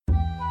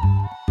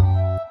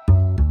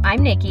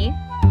I'm Nikki.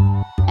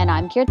 And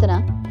I'm Kirtana.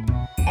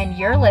 And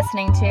you're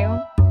listening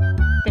to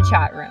The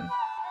Chat Room.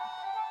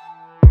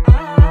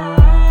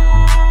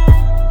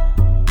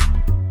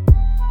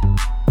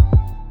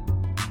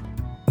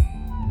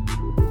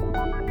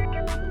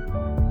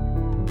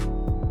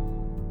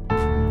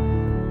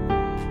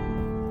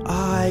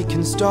 I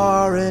can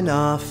star in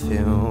a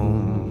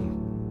film.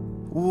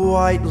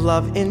 White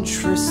love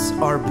interests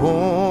are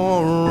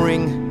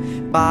boring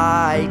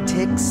by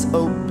ticks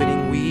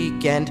opening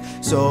weekend,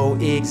 so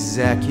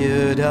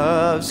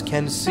executives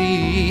can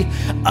see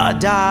a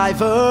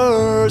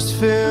diverse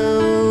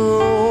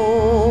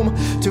film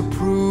to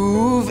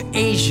prove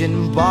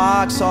Asian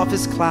box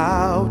office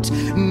clout.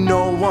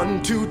 No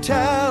one to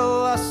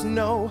tell us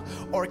no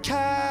or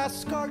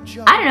cast our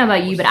jobs. I don't know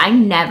about you, but I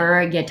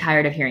never get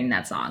tired of hearing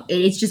that song.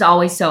 It's just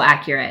always so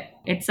accurate.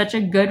 It's such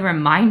a good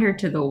reminder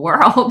to the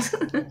world.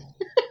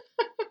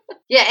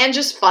 Yeah, and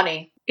just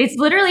funny. It's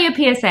literally a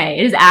PSA.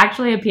 It is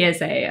actually a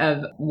PSA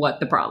of what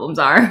the problems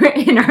are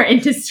in our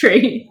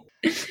industry.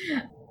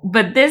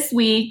 But this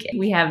week,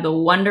 we have the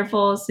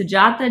wonderful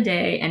Sujata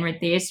Day and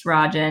Ritesh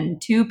Rajan,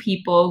 two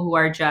people who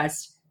are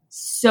just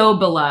so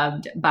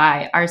beloved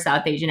by our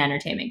South Asian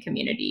entertainment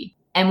community.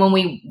 And when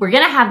we were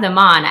going to have them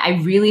on,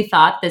 I really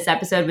thought this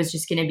episode was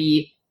just going to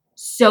be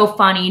so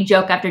funny,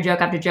 joke after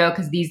joke after joke,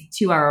 because these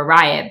two are a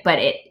riot. But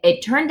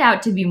it turned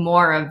out to be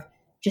more of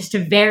just a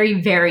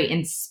very, very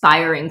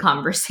inspiring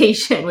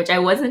conversation, which I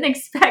wasn't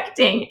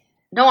expecting.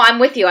 No, I'm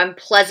with you. I'm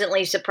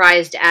pleasantly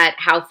surprised at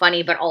how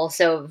funny, but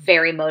also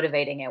very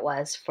motivating it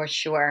was, for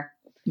sure.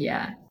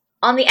 Yeah.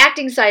 On the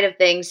acting side of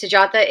things,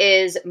 Sujata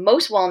is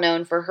most well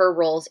known for her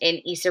roles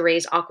in Issa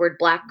Rae's Awkward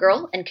Black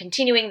Girl and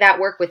continuing that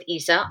work with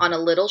Issa on a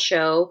little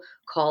show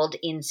called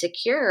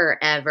Insecure.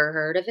 Ever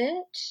heard of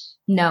it?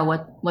 No,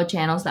 what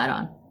channel's that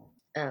on?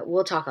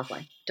 We'll talk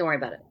offline. Don't worry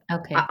about it.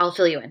 Okay. I'll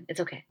fill you in.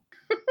 It's okay.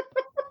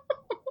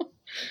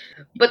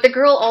 But the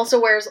girl also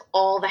wears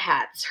all the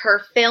hats.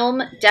 Her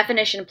film,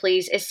 Definition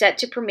Please, is set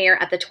to premiere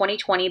at the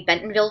 2020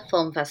 Bentonville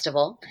Film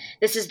Festival.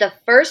 This is the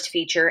first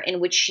feature in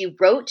which she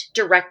wrote,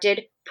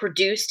 directed,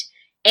 produced,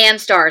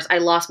 and stars. I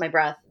lost my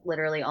breath,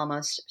 literally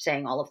almost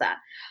saying all of that.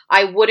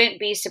 I wouldn't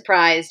be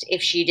surprised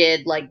if she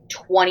did like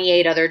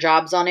 28 other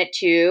jobs on it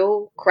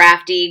too.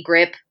 Crafty,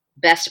 Grip,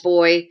 Best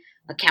Boy,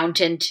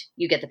 Accountant.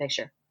 You get the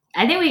picture.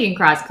 I think we can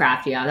cross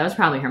Crafty out. That was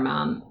probably her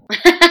mom.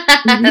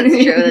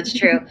 That's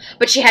true.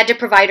 But she had to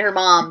provide her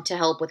mom to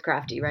help with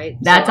Crafty, right?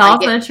 That's so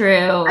also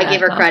true. I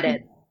give her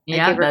credit.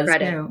 Yeah, that's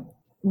true.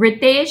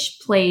 Ritesh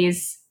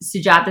plays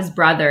Sujata's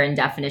brother in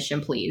Definition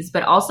Please,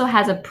 but also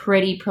has a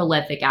pretty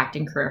prolific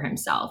acting career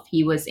himself.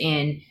 He was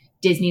in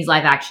Disney's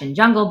live-action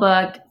Jungle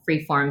Book,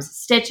 Freeform's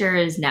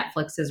Stitchers,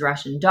 Netflix's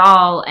Russian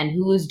Doll, and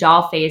Hulu's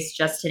Dollface,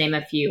 just to name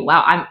a few.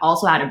 Wow, I'm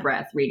also out of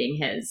breath reading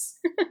his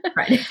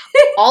credits.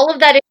 All of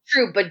that is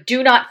true, but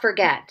do not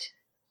forget,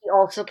 he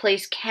also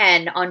plays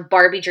Ken on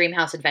Barbie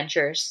Dreamhouse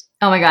Adventures.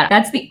 Oh my god,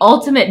 that's the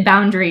ultimate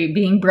boundary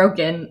being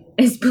broken,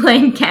 is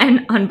playing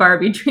Ken on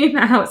Barbie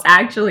Dreamhouse,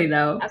 actually,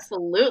 though.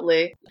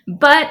 Absolutely.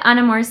 But on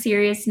a more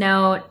serious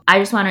note, I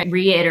just want to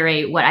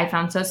reiterate what I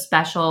found so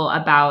special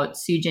about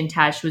Suj and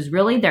Tesh was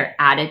really their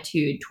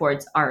attitude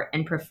towards art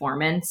and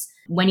performance.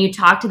 When you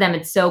talk to them,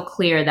 it's so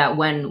clear that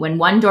when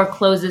one door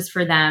closes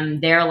for them,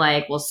 they're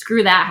like, well,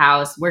 screw that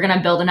house. We're going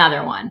to build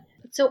another one.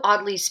 It's so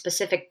oddly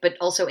specific, but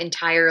also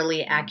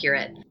entirely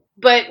accurate.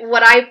 But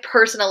what I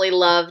personally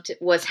loved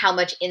was how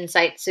much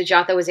insight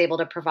Sujata was able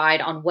to provide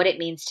on what it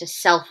means to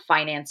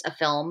self-finance a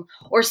film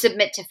or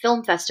submit to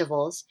film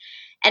festivals.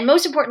 And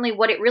most importantly,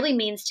 what it really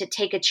means to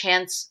take a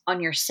chance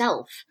on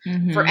yourself.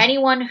 Mm-hmm. For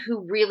anyone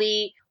who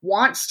really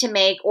wants to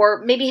make,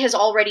 or maybe has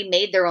already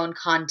made their own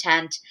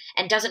content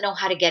and doesn't know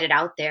how to get it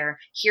out there,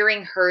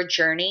 hearing her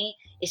journey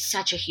is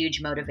such a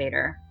huge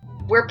motivator.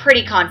 We're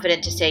pretty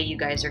confident to say you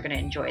guys are going to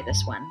enjoy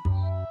this one.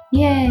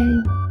 Yay!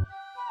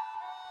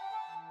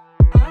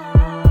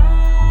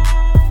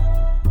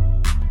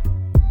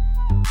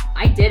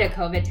 I did a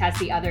COVID test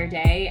the other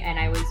day and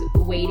I was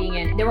waiting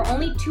and there were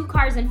only 2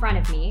 cars in front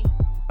of me.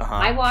 Uh-huh.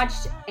 I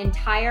watched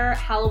entire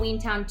Halloween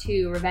Town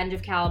 2, Revenge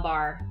of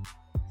Calabar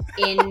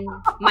in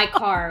my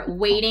car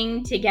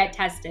waiting to get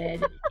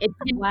tested. It's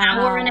been an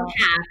hour and a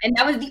half. And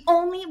that was the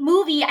only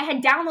movie I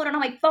had downloaded on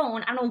my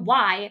phone. I don't know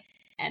why.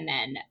 And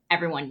then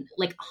everyone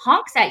like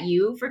honks at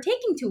you for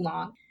taking too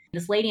long.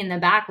 This lady in the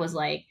back was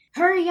like,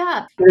 hurry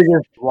up. She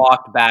just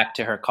walked back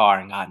to her car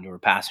and got into her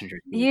passenger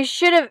seat. You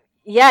should have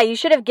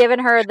given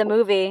her the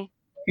movie.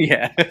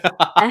 Yeah.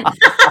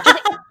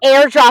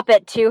 Airdrop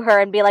it to her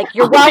and be like,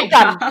 you're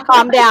welcome.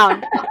 Calm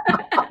down.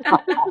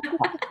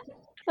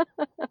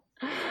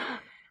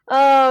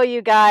 Oh,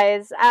 you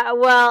guys.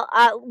 Well,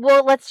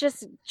 let's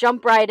just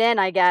jump right in,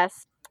 I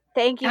guess.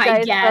 Thank you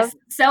guys. I guess.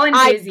 So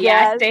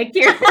enthusiastic.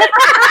 We love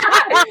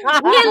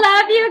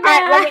you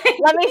guys. Right,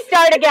 let me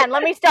start again.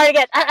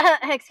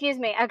 Excuse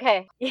me.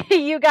 Okay.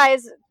 You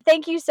guys,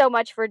 thank you so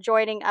much for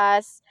joining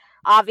us.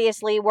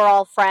 Obviously, we're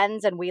all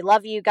friends and we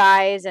love you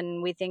guys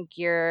and we think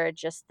you're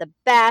just the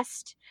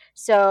best.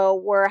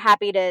 So we're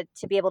happy to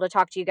be able to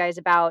talk to you guys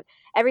about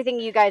everything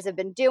you guys have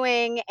been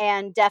doing,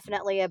 and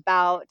definitely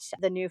about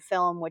the new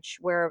film, which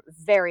we're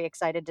very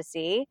excited to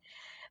see.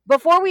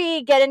 Before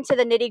we get into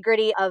the nitty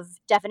gritty of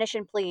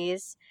Definition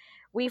Please,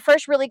 we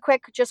first really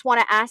quick just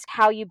want to ask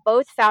how you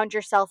both found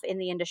yourself in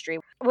the industry.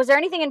 Was there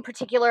anything in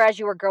particular as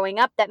you were growing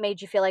up that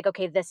made you feel like,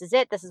 okay, this is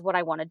it, this is what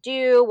I want to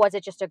do? Was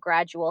it just a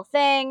gradual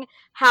thing?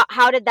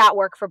 How did that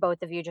work for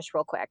both of you, just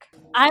real quick?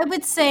 I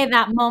would say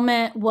that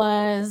moment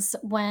was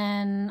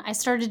when I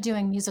started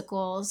doing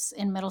musicals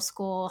in middle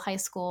school, high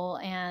school,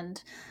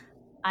 and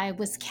I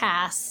was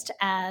cast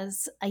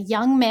as a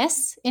young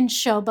miss in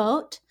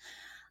Showboat.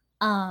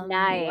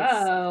 Nice.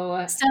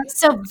 Whoa.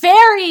 So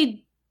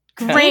very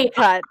great,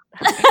 Cut.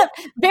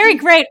 very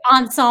great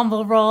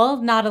ensemble role,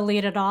 not a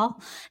lead at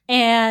all.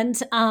 And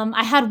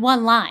I had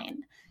one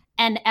line,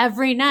 and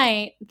every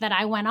night that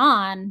I went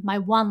on, my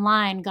one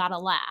line got a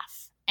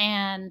laugh,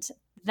 and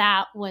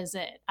that was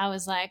it. I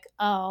was like,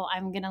 oh,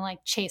 I'm gonna like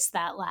chase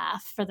that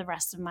laugh for the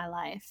rest of my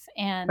life.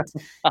 And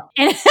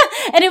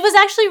it was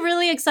actually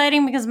really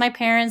exciting because my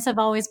parents have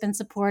always been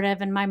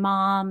supportive, and my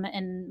mom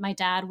and my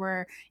dad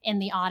were in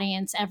the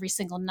audience every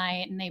single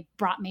night, and they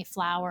brought me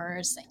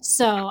flowers.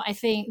 So I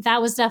think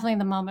that was definitely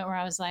the moment where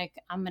I was like,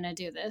 I'm gonna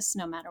do this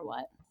no matter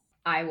what.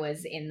 I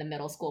was in the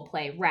middle school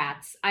play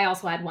Rats. I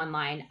also had one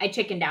line. I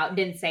chickened out,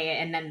 didn't say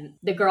it, and then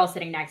the girl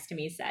sitting next to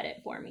me said it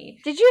for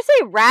me. Did you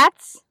say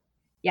Rats?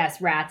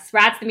 Yes, Rats.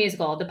 Rats the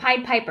musical. The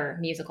Pied Piper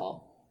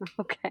musical.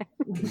 Okay.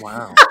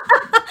 Wow.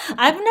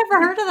 I've never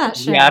heard of that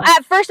show. Yeah.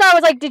 At first I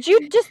was like, did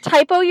you just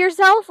typo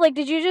yourself? Like,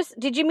 did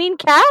you mean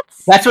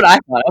cats? That's what I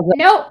thought. I was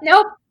like,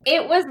 Nope.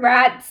 It was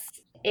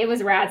Rats. It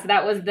was Rats.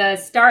 That was the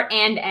start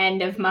and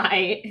end of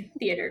my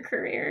theater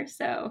career.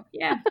 So,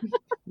 yeah.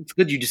 it's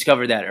good you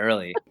discovered that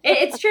early.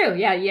 It's true.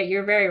 Yeah,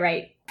 you're very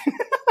right.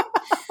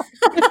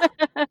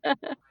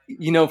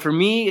 For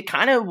me, it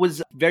kind of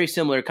was very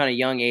similar. Kind of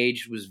young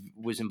age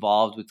was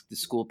involved with the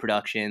school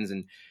productions,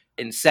 and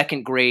in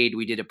second grade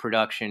we did a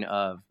production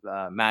of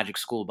Magic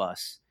School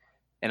Bus,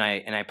 and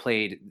I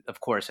played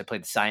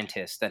the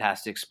scientist that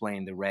has to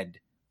explain the red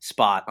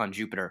spot on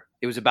Jupiter.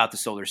 It was about the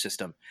solar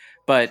system,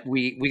 but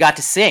we got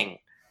to sing,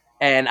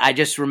 and I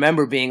just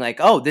remember being like,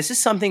 oh, this is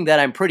something that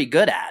I'm pretty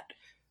good at.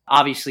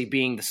 Obviously,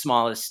 being the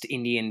smallest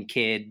Indian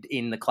kid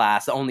in the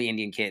class, the only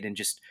Indian kid, and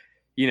just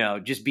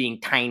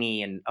being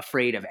tiny and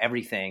afraid of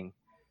everything,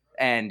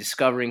 and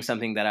discovering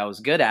something that I was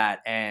good at.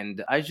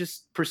 And I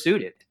just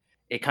pursued it.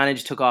 It kind of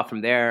just took off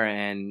from there.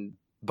 And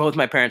both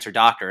my parents are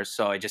doctors,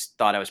 so I just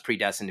thought I was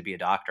predestined to be a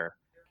doctor.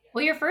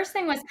 Well, your first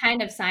thing was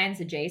kind of science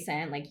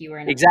adjacent, like you were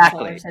in a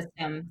Exactly.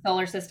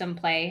 solar system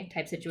play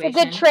type It's a situation.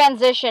 good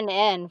transition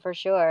in, for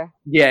sure.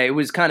 Yeah, it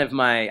was kind of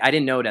I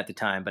didn't know it at the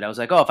time, but I was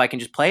like, oh, if I can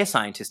just play a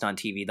scientist on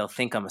TV, they'll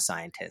think I'm a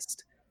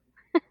scientist.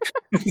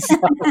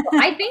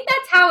 I think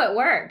that's how it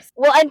works.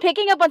 Well, and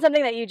picking up on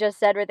something that you just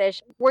said,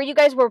 Ritesh, where you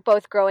guys were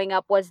both growing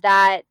up, was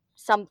that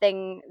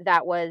something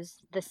that was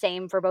the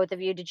same for both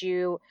of you? Did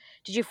you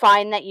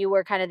find that you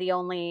were kind of the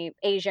only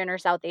Asian or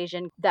South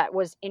Asian that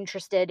was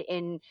interested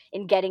in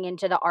getting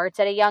into the arts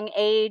at a young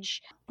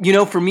age?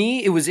 For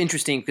me, it was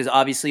interesting because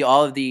obviously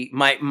all of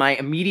my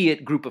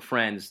immediate group of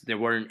friends, there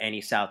weren't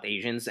any South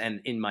Asians.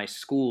 And in my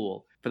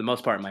school, for the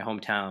most part, in my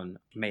hometown,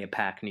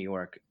 Mahopac, New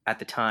York, at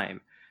the time,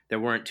 there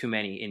weren't too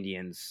many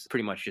Indians,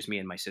 pretty much just me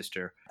and my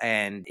sister.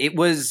 And it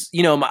was,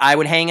 I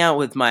would hang out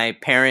with my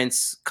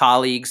parents,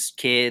 colleagues,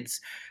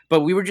 kids, but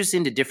we were just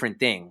into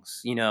different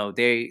things.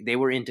 They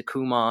were into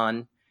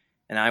Kumon,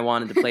 and I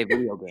wanted to play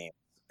video games.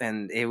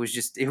 And it was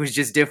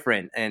just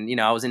different. And,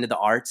 I was into the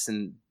arts,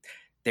 and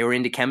they were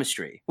into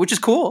chemistry, which is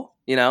cool,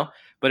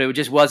 but it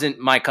just wasn't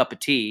my cup of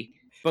tea.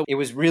 But it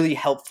was really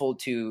helpful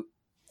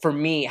for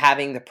me,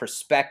 having the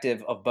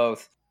perspective of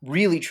both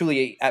really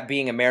truly at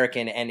being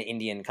American and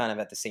Indian kind of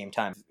at the same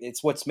time.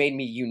 It's what's made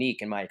me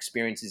unique, and my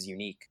experience is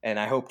unique. And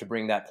I hope to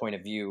bring that point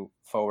of view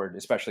forward,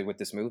 especially with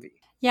this movie.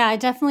 Yeah, I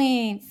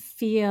definitely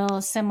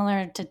feel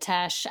similar to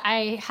Tesh.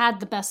 I had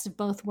the best of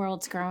both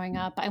worlds growing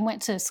up. I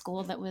went to a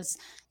school that was,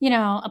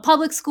 a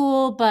public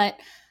school, but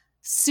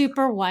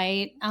super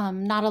white,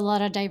 not a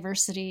lot of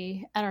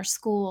diversity at our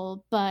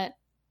school, but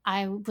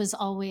I was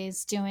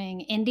always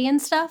doing Indian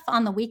stuff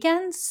on the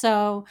weekends.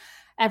 So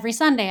every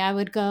Sunday I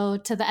would go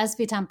to the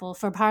SB temple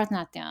for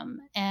Bharatanatyam.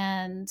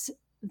 And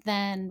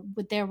then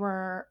there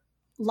were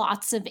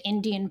lots of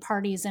Indian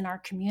parties in our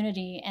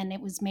community, and it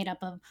was made up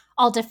of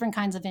all different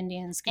kinds of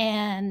Indians.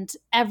 And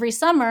every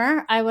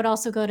summer I would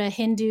also go to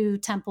Hindu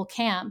temple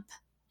camp,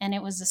 and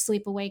it was a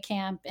sleepaway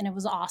camp, and it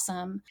was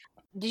awesome.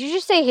 Did you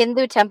just say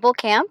Hindu temple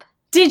camp?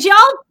 Did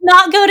y'all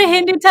not go to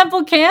Hindu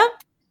temple camp?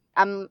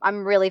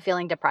 I'm really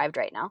feeling deprived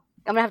right now.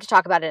 I'm gonna have to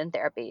talk about it in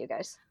therapy, you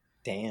guys.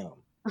 Damn.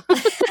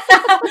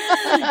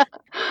 I'm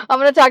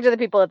gonna talk to the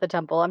people at the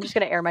temple. I'm just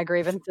gonna air my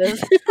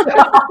grievances.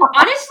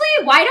 Honestly,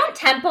 why don't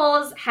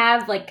temples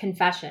have like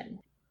confession?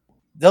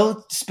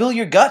 They'll spill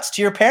your guts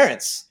to your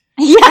parents.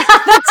 Yeah,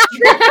 that's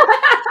true.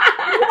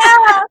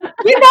 Yeah.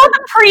 You know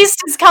the priest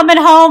is coming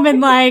home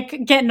and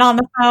like getting on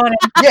the phone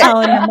and Yeah,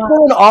 telling them off.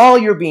 spilling all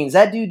your beans.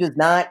 That dude does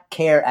not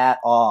care at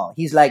all.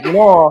 He's like,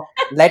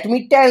 let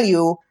me tell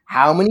you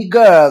how many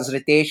girls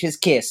Ritesh has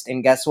kissed,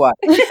 and guess what?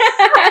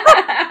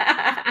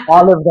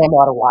 All of them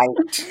are white.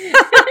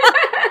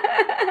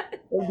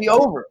 It would be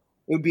over.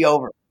 It would be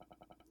over.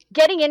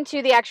 Getting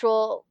into the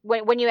actual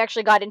when you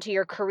actually got into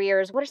your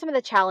careers, what are some of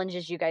the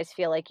challenges you guys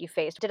feel like you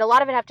faced? Did a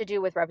lot of it have to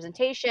do with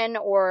representation,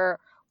 or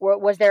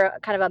was there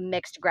kind of a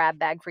mixed grab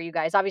bag for you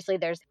guys? Obviously,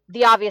 there's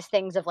the obvious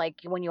things of like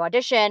when you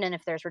audition and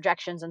if there's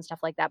rejections and stuff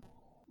like that.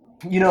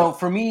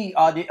 For me,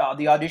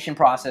 the audition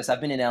process,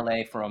 I've been in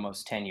LA for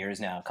almost 10 years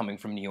now, coming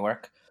from New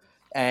York.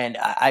 And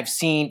I've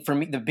seen, for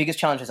me, the biggest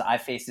challenges I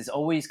faced is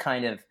always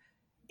kind of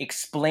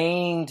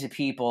explain to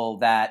people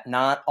that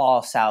not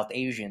all South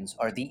Asians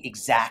are the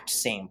exact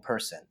same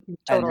person.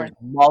 Totally. And there's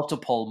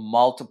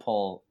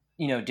multiple,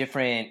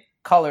 different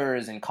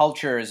colors and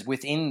cultures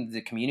within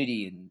the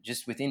community and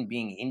just within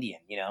being Indian,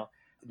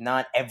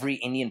 Not every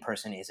Indian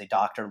person is a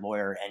doctor,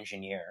 lawyer,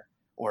 engineer,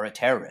 or a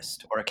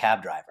terrorist or a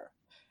cab driver.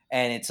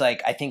 And it's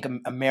like, I think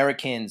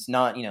Americans,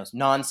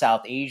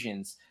 non-South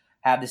Asians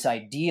have this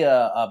idea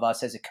of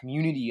us as a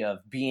community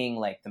of being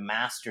like the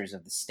masters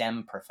of the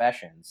STEM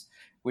professions,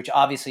 which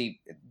obviously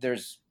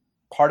there's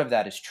part of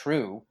that is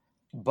true.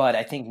 But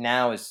I think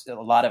now is a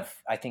lot of,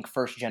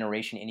 first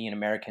generation Indian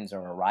Americans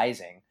are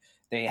arising.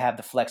 They have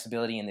the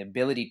flexibility and the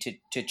ability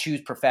to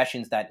choose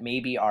professions that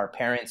maybe our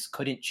parents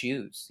couldn't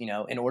choose,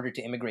 in order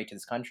to immigrate to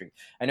this country.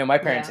 I know my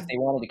parents, if they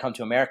wanted to come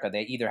to America,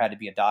 they either had to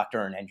be a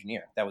doctor or an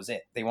engineer. That was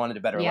it. They wanted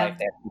a better life.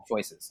 They had two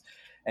choices.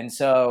 And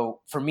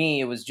so for me,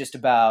 it was just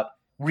about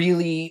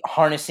really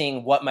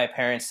harnessing what my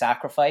parents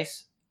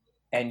sacrificed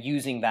and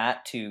using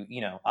that to,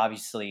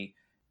 obviously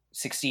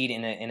succeed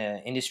in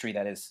an industry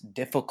that is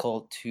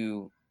difficult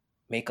to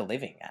make a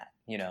living at,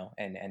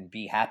 and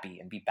be happy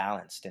and be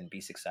balanced and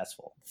be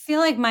successful. I feel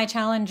like my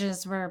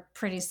challenges were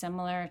pretty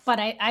similar, but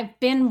I've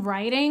been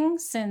writing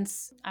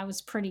since I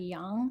was pretty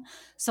young.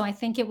 So I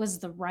think it was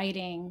the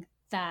writing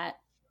that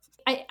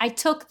I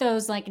took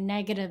those like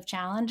negative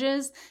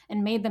challenges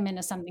and made them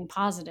into something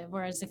positive.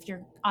 Whereas if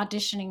you're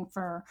auditioning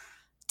for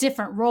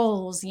different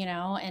roles,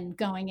 and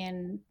going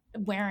in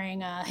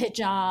wearing a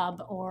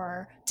hijab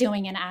or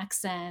doing an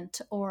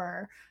accent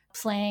or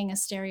playing a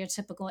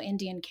stereotypical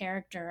Indian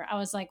character, I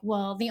was like,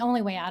 well, the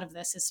only way out of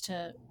this is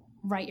to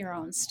write your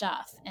own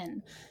stuff.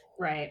 And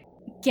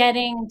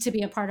getting to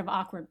be a part of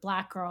Awkward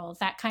Black Girl,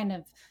 that kind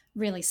of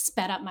really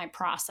sped up my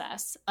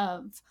process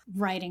of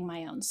writing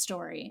my own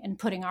story and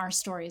putting our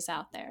stories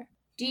out there.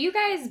 Do you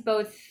guys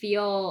both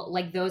feel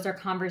like those are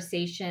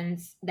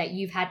conversations that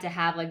you've had to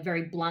have like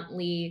very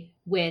bluntly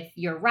with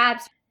your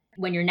reps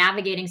when you're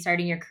navigating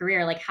starting your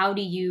career? Like, how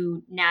do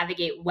you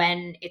navigate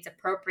when it's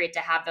appropriate to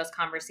have those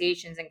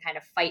conversations and kind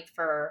of fight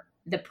for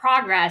the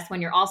progress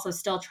when you're also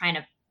still trying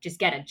to just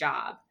get a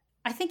job?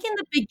 I think in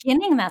the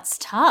beginning, that's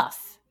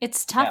tough.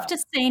 It's tough to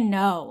say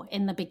no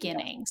in the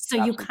beginning.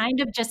 So you kind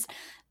of just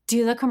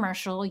do the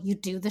commercial, you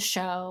do the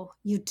show,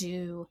 you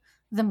do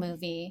the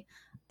movie.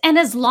 And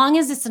as long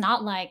as it's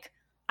not like,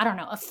 I don't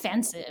know,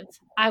 offensive,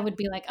 I would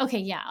be like, okay,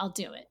 yeah, I'll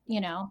do it,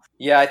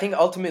 Yeah, I think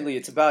ultimately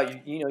it's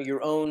about,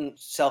 your own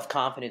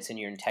self-confidence and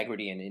your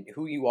integrity and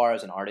who you are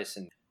as an artist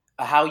and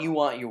how you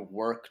want your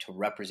work to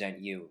represent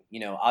you.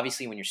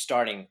 Obviously when you're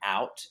starting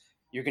out,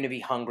 you're going to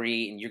be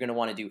hungry and you're going to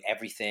want to do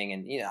everything.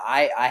 And,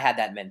 I had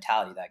that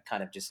mentality, that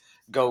kind of just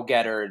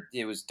go-getter.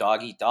 It was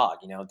dog eat dog,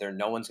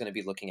 no one's going to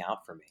be looking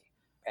out for me.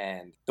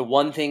 And the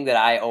one thing that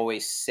I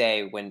always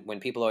say when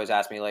people always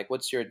ask me, like,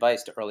 what's your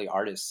advice to early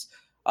artists?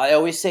 I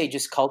always say,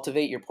 just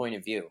cultivate your point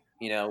of view,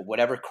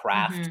 whatever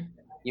craft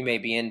you may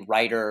be in,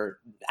 writer,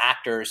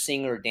 actor,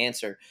 singer,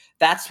 dancer.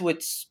 That's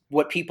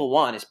what people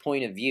want is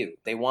point of view.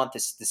 They want the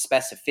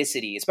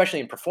specificity, especially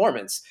in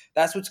performance.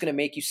 That's what's going to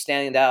make you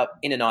stand out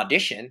in an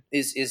audition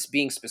is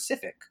being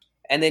specific.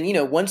 And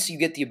then, once you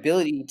get the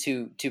ability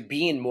to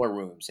be in more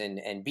rooms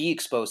and be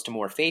exposed to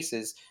more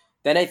faces,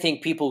 then I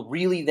think people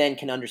really then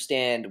can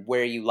understand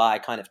where you lie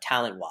kind of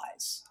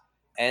talent-wise.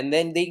 And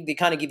then they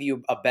kind of give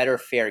you a better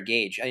fair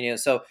gauge.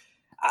 So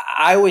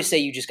I always say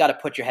you just got to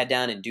put your head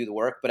down and do the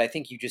work. But I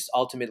think you just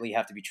ultimately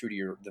have to be true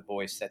to the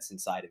voice that's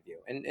inside of you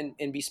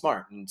and be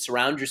smart and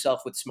surround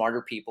yourself with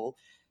smarter people.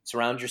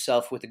 Surround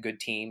yourself with a good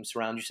team.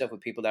 Surround yourself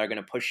with people that are going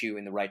to push you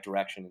in the right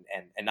direction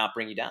and not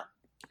bring you down.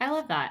 I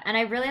love that. And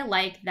I really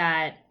like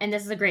that. And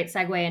this is a great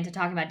segue into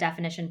talking about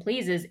definition,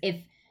 please, is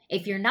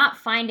if you're not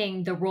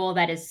finding the role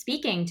that is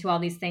speaking to all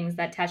these things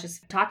that Tesh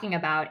is talking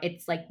about,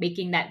 it's like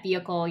making that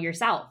vehicle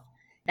yourself.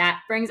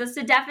 That brings us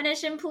to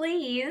definition,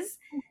 please.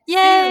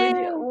 Yay!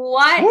 Suj,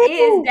 what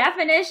is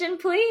definition,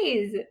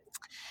 please?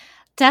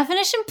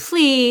 Definition,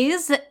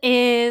 please,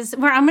 is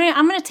where I'm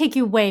gonna take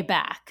you way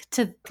back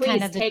to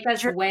please take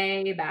us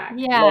way back.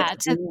 Yeah,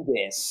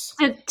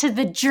 to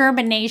the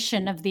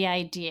germination of the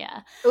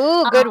idea.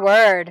 Ooh, good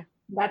word.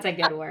 That's a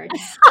good word.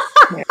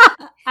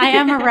 I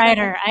am a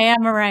writer.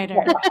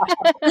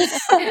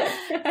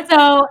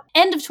 So,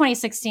 end of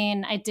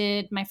 2016, I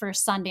did my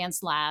first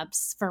Sundance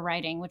Labs for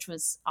writing, which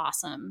was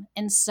awesome.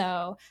 And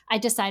so I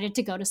decided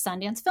to go to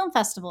Sundance Film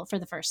Festival for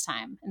the first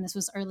time. And this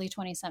was early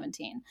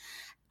 2017.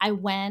 I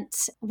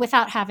went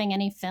without having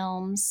any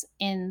films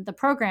in the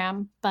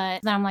program,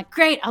 but then I'm like,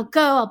 great, I'll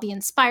go. I'll be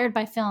inspired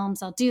by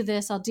films. I'll do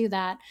this. I'll do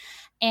that.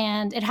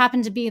 And it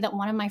happened to be that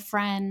one of my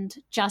friend,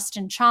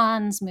 Justin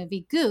Chan's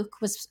movie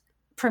Gook was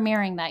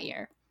premiering that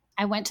year.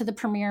 I went to the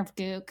premiere of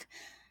Gook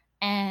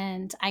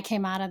and I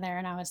came out of there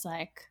and I was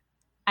like,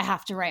 I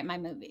have to write my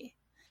movie.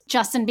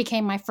 Justin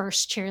became my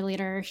first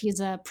cheerleader. He's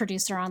a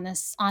producer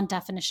on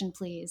Definition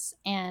Please.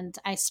 And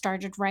I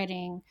started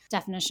writing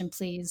Definition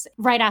Please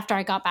right after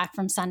I got back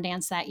from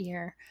Sundance that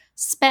year.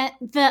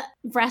 Spent the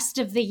rest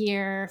of the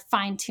year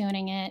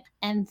fine-tuning it.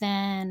 And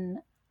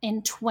then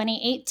in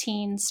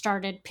 2018,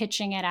 started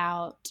pitching it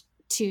out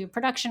to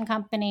production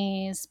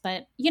companies,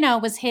 but,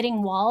 was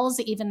hitting walls,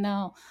 even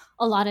though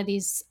a lot of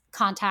these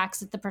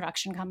contacts at the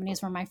production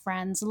companies were my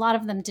friends. A lot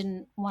of them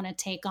didn't want to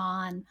take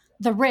on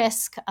the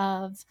risk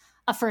of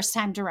a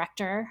first-time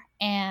director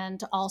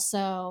and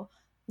also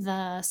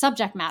the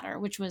subject matter,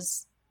 which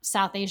was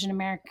South Asian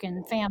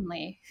American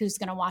family who's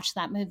going to watch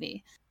that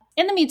movie.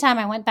 In the meantime,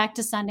 I went back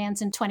to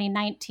Sundance in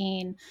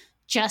 2019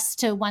 just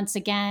to once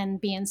again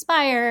be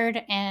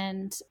inspired,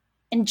 and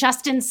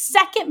Justin's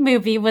second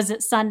movie was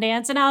at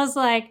Sundance, and I was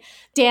like,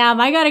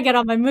 damn, I got to get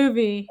on my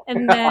movie.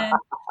 And then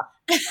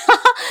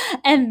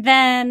and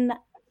then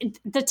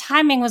the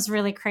timing was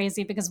really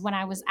crazy because when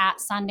I was at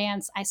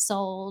Sundance, I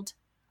sold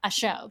a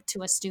show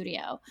to a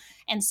studio.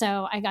 And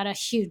so I got a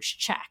huge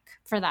check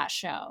for that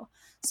show.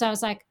 So I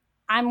was like,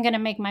 I'm going to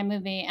make my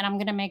movie and I'm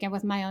going to make it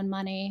with my own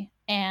money.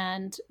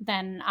 And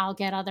then I'll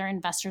get other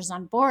investors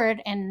on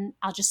board and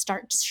I'll just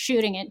start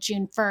shooting it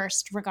June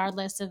 1st,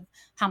 regardless of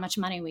how much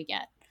money we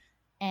get.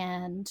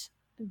 And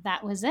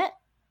that was it.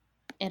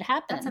 It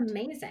happened. That's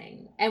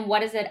amazing. And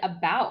what is it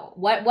about?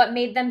 What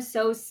made them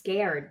so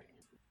scared?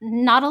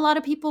 Not a lot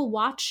of people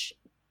watch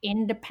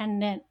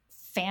independent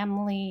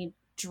family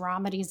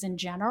dramedies in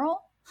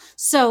general.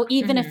 So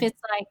even if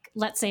it's like,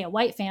 let's say a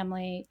white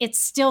family, it's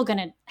still going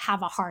to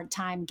have a hard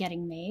time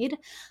getting made.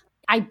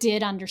 I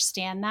did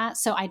understand that.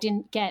 So I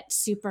didn't get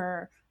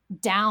super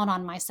down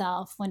on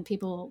myself when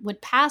people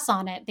would pass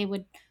on it. They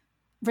would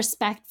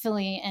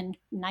respectfully and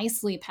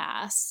nicely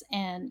pass.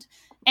 And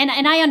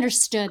I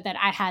understood that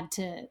I had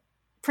to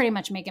pretty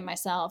much make it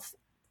myself.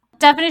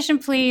 Definition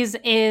Please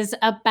is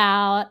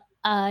about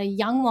a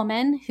young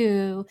woman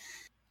who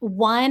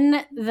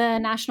won the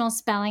National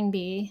Spelling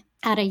Bee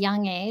at a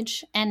young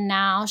age, and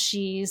now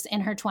she's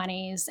in her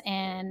 20s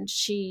and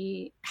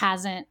she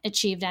hasn't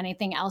achieved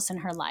anything else in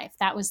her life.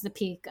 That was the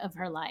peak of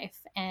her life.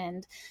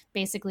 And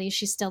basically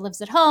she still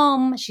lives at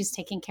home. She's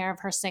taking care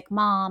of her sick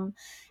mom.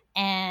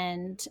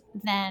 And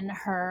then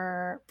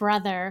her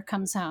brother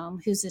comes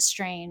home who's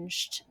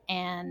estranged,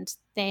 and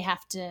they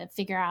have to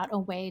figure out a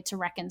way to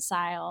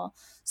reconcile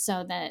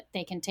so that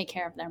they can take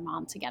care of their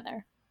mom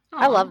together.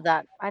 I love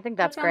that. I think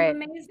that's great.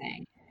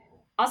 Amazing.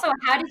 Also,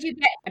 how did you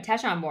get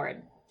Atesh on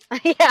board?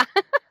 Yeah.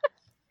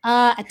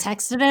 I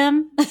texted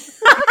him.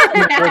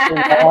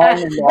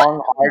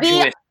 long,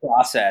 arduous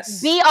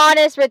process. Be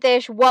honest,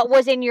 Ritesh. What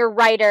was in your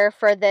writer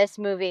for this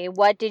movie?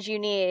 What did you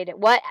need?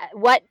 What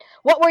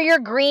were your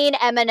green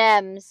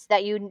M&Ms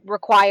that you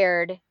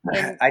required?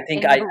 I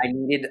think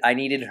I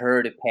needed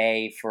her to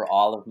pay for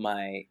all of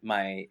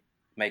my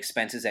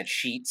expenses at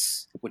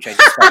Sheets, which I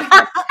just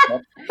thought.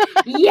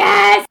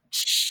 Yes.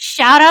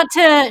 Shout out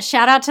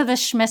to the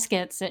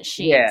Schmiskets at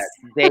Sheets. Yeah,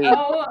 they.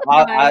 Oh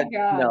my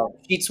God. No,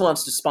 Sheets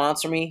wants to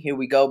sponsor me. Here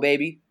we go,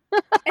 baby.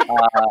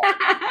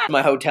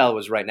 My hotel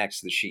was right next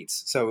to the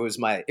Sheets, so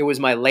it was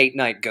my late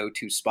night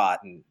go-to spot.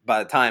 And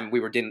by the time we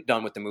were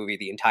done with the movie,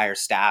 the entire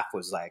staff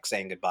was like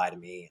saying goodbye to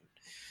me.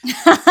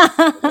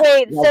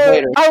 Wait,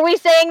 so are we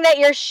saying that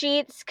your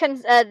Sheets,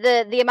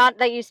 the amount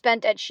that you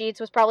spent at Sheets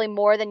was probably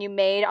more than you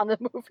made on the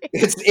movie?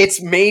 It's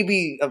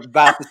maybe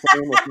about the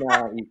same, if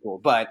not equal,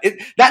 but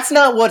that's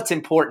not what's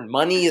important.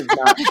 Money is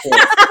not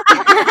important.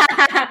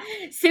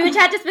 Suj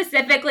had to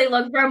specifically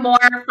look for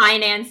more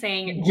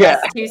financing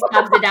just to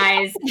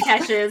subsidize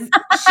Tesh's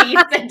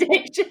Sheets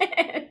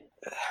addiction.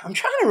 I'm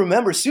trying to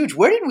remember, Suj,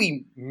 where did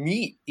we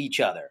meet each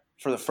other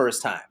for the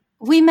first time?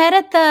 We met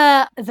at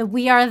the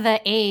We Are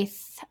the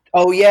Eighth.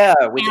 Oh yeah,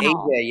 with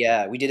panel. AJ.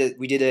 Yeah, we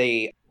did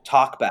a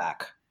talk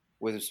back,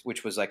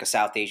 which was like a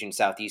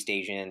Southeast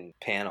Asian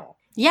panel.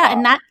 Yeah,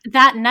 and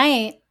that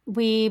night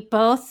we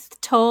both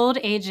told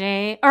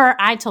AJ, or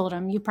I told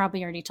him. You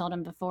probably already told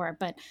him before,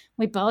 but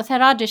we both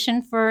had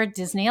auditioned for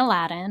Disney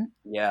Aladdin.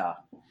 Yeah,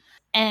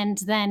 and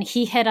then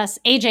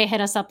AJ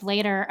hit us up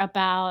later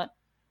about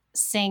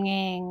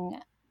singing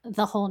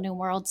the Whole New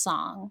World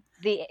song.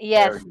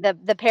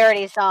 The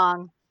parody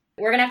song.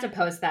 We're gonna have to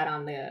post that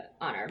on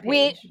our page.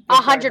 We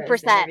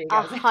 100%,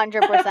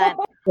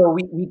 100%. So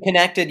we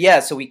connected. Yeah,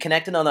 so we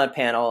connected on that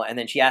panel, and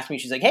then she asked me.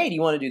 She's like, "Hey, do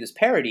you want to do this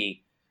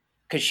parody?"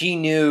 Because she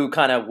knew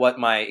kind of what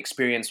my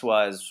experience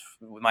was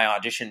with my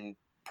audition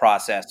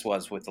process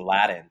was with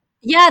Aladdin.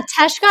 Yeah,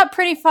 Tesh got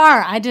pretty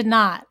far. I did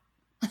not.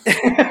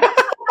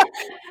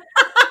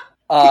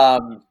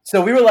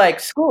 So we were like,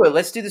 screw it,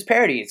 let's do this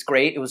parody. It's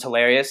great. It was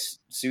hilarious.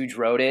 Suj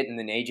wrote it, and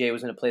then AJ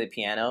was going to play the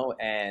piano,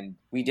 and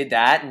we did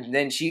that. And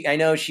then I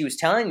know she was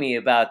telling me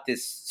about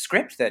this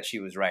script that she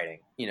was writing,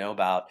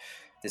 about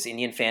this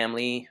Indian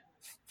family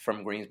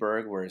from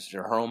Greensburg, where it's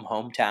her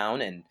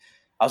hometown. And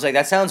I was like,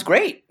 that sounds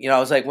great. I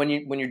was like, when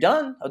you're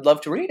done, I'd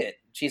love to read it.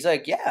 She's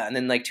like, yeah. And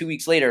then like 2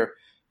 weeks later,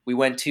 we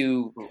went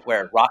to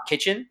Rock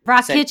Kitchen,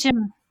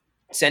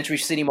 Century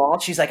City Mall.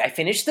 She's like, I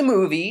finished the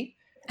movie.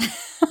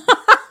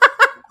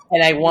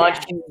 And I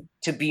want you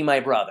to be my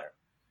brother.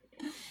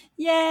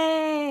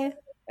 Yay!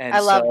 And I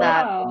love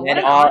that. Oh,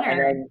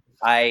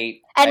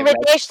 And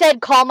Ritesh said,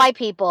 call my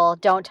people.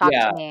 Don't talk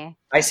to me.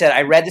 I said,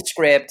 I read the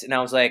script and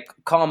I was like,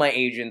 call my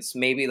agents.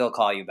 Maybe they'll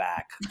call you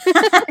back.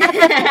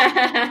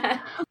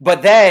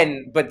 But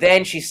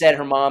then she said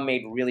her mom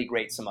made really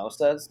great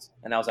samosas.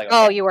 And I was like, okay.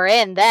 Oh, you were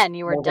in then.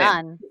 You were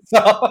done.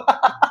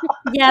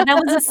 Yeah,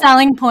 that was a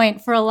selling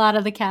point for a lot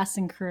of the cast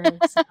and crew.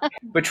 So.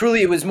 But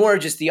truly, it was more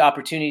just the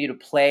opportunity to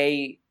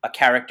play a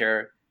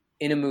character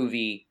in a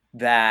movie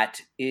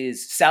that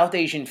is South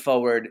Asian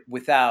forward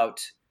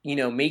without,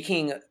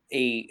 making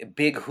a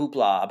big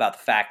hoopla about the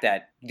fact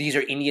that these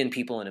are Indian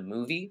people in a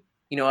movie.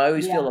 I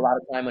always feel a lot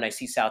of time when I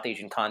see South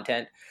Asian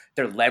content,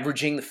 they're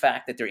leveraging the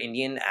fact that they're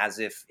Indian as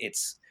if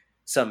it's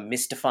some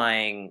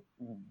mystifying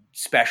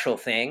special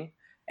thing.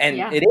 And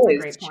it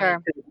is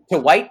to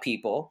white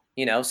people,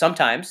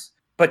 sometimes,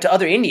 but to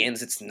other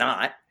Indians, it's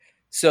not.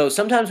 So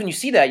sometimes when you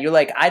see that, you're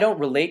like, I don't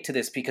relate to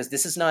this because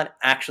this is not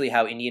actually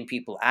how Indian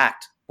people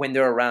act when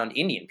they're around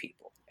Indian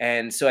people.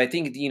 And so I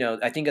think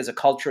as a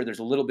culture, there's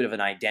a little bit of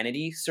an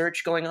identity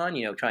search going on,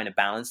 trying to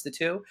balance the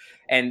two.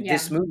 And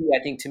this movie,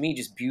 I think, to me,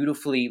 just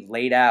beautifully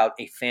laid out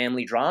a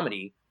family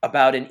dramedy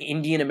about an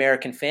Indian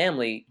American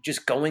family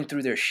just going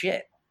through their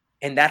shit.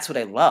 And that's what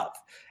I love.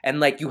 And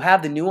like, you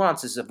have the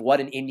nuances of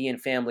what an Indian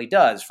family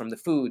does, from the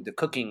food, the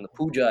cooking, the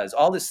pujas,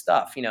 all this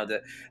stuff,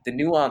 the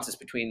nuances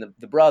between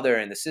the brother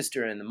and the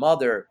sister and the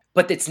mother,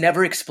 but it's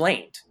never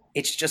explained.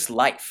 It's just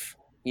life.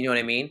 You know what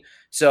I mean?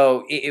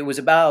 So it was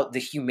about the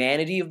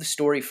humanity of the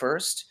story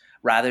first,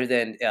 rather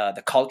than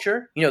the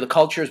culture. The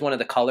culture is one of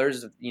the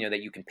colors,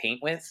 that you can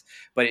paint with,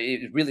 but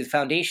really the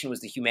foundation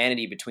was the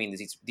humanity between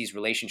these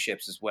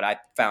relationships is what I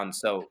found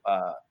so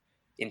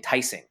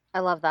enticing. I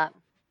love that.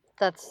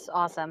 That's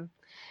awesome.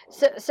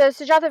 So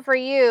Sujata, for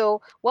you,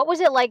 what was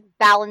it like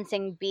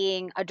balancing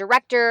being a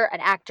director,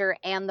 an actor,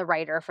 and the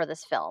writer for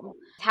this film?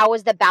 How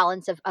was the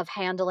balance of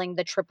handling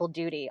the triple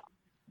duty?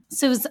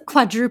 So it was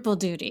quadruple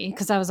duty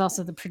because I was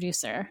also the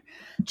producer.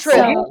 True.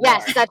 So,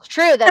 yes, that's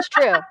true. That's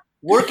true.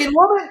 Working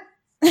woman.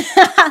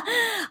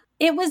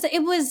 It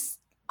was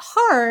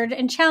hard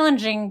and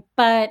challenging,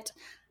 but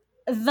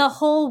the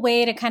whole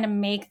way to kind of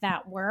make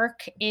that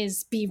work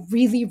is be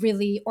really,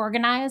 really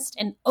organized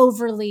and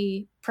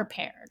overly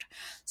prepared.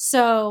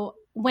 So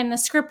when the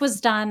script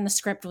was done, the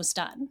script was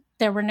done.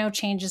 There were no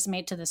changes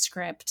made to the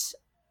script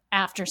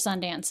after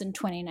Sundance in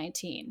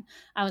 2019.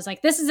 I was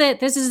like, this is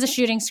it. This is the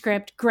shooting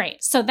script.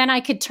 Great. So then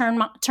I could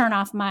turn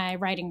off my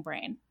writing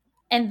brain.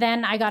 And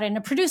then I got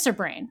into producer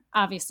brain,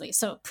 obviously.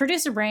 So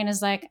producer brain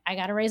is like, I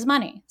got to raise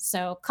money.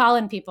 So call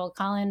in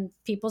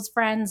people's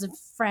friends of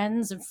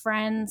friends of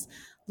friends,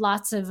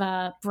 lots of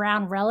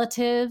brown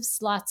relatives,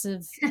 lots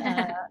of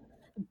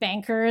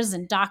bankers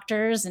and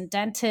doctors and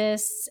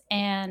dentists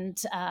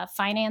and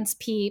finance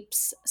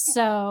peeps.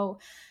 So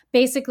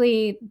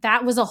basically,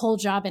 that was a whole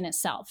job in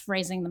itself,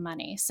 raising the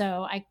money.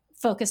 So I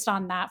focused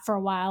on that for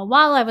a while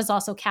I was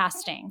also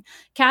casting.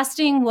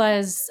 Casting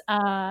was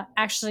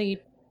actually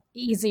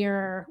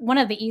one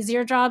of the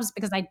easier jobs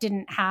because I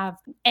didn't have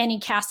any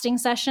casting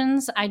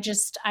sessions.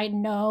 I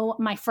know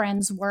my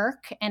friends'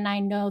 work and I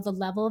know the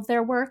level of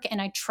their work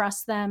and I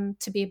trust them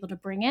to be able to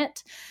bring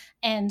it.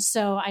 And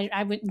so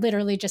I would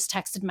literally just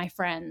texted my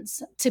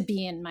friends to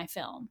be in my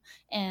film.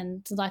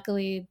 And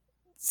luckily,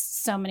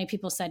 so many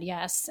people said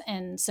yes.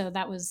 And so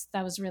that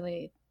was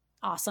really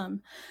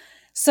awesome.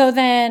 So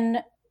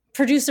then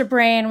producer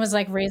brain was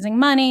like raising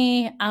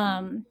money.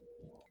 And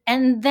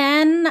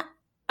then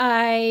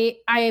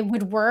I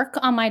would work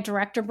on my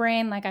director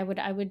brain. Like I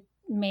would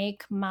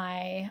make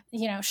my,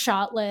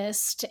 shot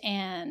list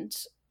and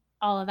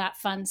all of that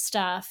fun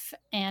stuff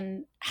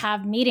and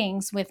have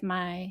meetings with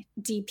my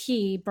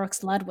DP,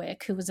 Brooks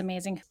Ludwig, who was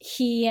amazing.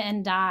 He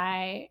and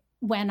I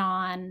went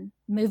on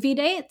movie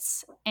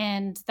dates,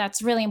 and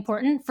that's really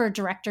important for a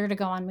director to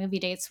go on movie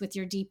dates with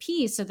your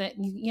DP so that,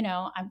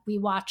 we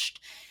watched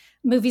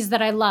movies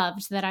that I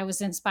loved, that I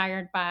was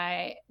inspired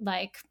by,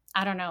 like,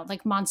 I don't know,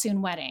 like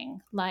Monsoon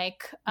Wedding,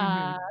 like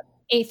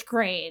Eighth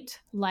Grade,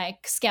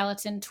 like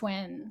Skeleton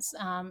Twins,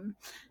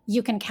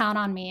 You Can Count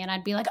on Me. And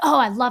I'd be like, oh,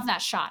 I love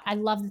that shot. I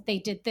love that they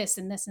did this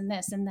and this and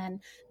this. And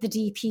then the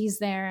DP's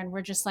there and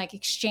we're just like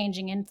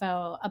exchanging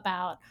info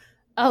about,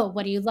 oh,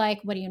 what do you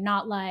like? What do you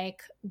not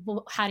like?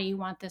 How do you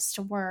want this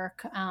to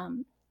work?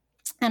 And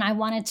I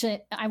wanted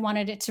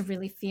it to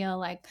really feel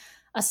like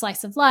a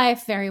slice of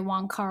life, very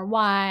Wong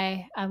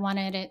Kar-wai. I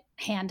wanted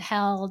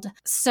handheld.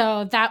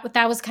 So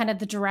that was kind of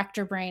the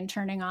director brain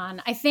turning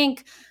on. I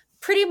think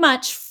pretty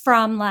much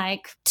from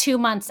like 2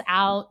 months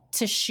out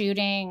to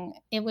shooting,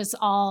 it was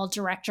all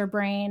director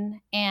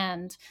brain.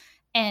 And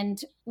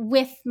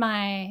with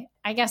my,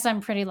 I guess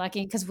I'm pretty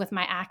lucky because with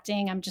my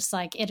acting, I'm just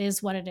like, it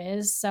is what it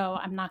is. So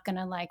I'm not going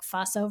to like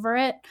fuss over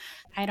it.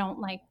 I don't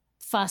like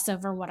fuss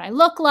over what I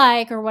look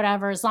like or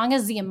whatever. As long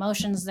as the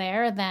emotion's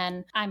there,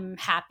 then I'm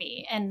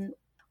happy. And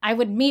I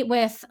would meet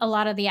with a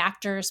lot of the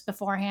actors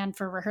beforehand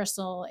for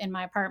rehearsal in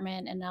my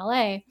apartment in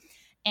LA.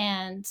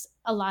 And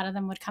a lot of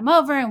them would come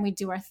over and we'd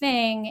do our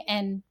thing.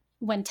 And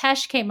when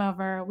Tesh came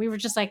over, we were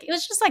just like, it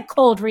was just like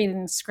cold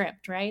reading the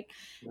script, right?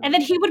 And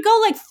then he would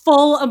go like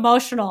full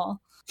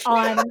emotional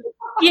on,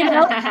 you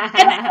know, and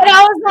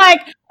I was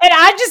like, and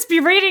I'd just be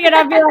reading it.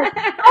 I'd be like,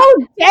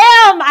 oh,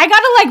 damn, I got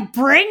to like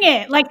bring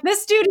it. Like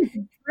this dude is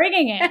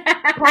bringing it.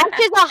 Tesh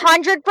is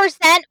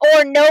 100%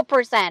 or no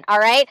percent. All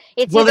right.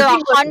 It's either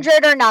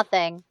 100 or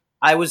nothing.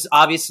 I was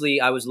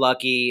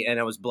lucky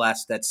and I was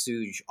blessed that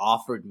Suj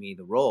offered me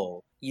the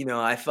role. You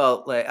know, I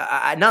felt like,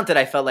 not that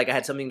I felt like I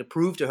had something to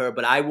prove to her,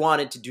 but I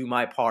wanted to do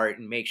my part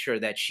and make sure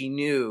that she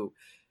knew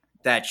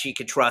that she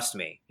could trust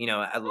me. You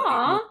know, as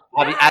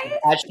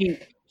she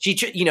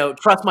you know,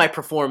 trust my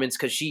performance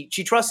because she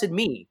trusted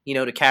me, you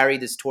know, to carry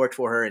this torch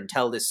for her and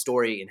tell this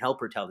story and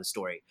help her tell this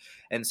story.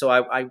 And so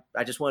I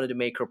just wanted to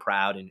make her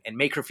proud and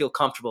make her feel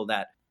comfortable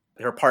that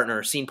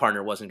her scene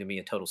partner wasn't going to be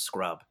a total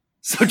scrub.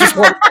 So just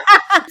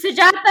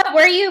Sujata,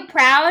 were you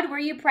proud? Were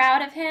you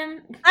proud of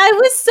him? I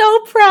was so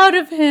proud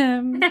of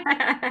him.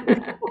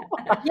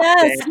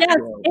 Yes.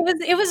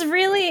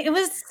 It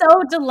was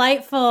so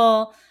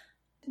delightful.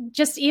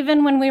 Just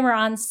even when we were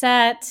on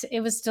set, it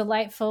was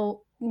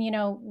delightful, you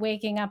know,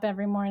 waking up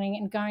every morning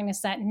and going to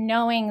set,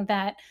 knowing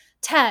that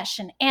Tesh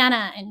and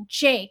Anna and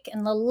Jake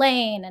and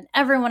Lelaine and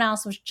everyone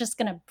else was just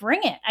going to bring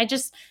it.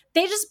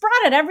 They just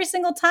brought it every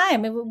single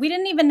time. We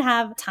didn't even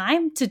have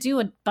time to do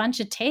a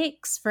bunch of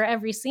takes for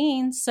every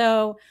scene.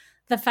 So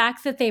the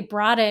fact that they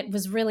brought it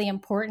was really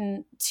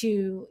important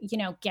to, you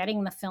know,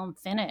 getting the film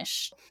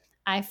finished.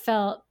 I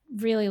felt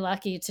really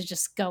lucky to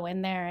just go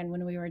in there, and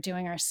when we were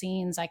doing our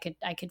scenes, I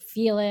could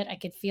feel it. I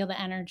could feel the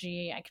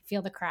energy. I could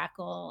feel the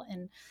crackle,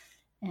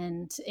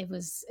 and it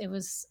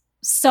was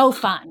so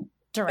fun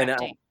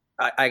directing.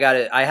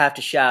 I have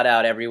to shout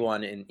out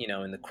everyone in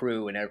the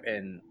crew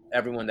and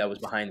everyone that was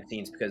behind the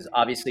scenes, because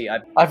obviously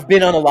I've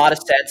been on a lot of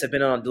sets. I've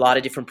been on a lot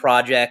of different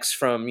projects,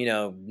 from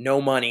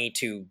no money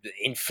to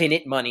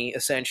infinite money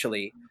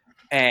essentially,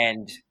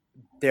 and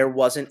there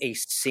wasn't a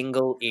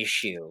single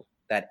issue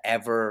that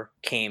ever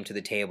came to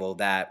the table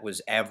that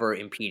was ever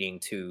impeding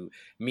to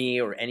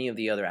me or any of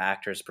the other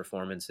actors'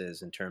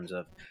 performances in terms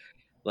of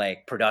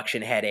like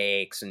production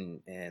headaches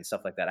and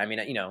stuff like that. I mean,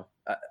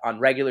 on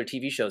regular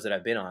TV shows that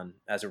I've been on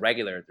as a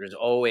regular, there's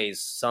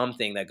always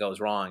something that goes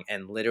wrong.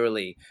 And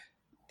literally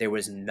there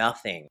was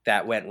nothing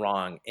that went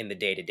wrong in the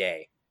day to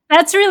day.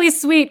 That's really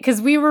sweet because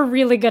we were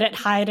really good at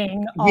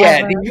hiding.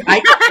 Yeah. The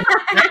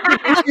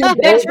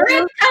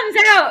truth comes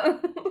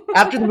out.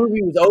 After the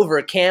movie was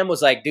over, Cam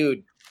was like,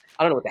 dude,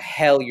 I don't know what the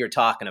hell you're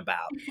talking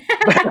about.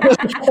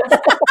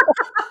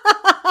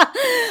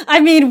 I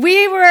mean,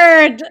 we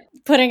were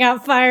putting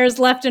out fires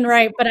left and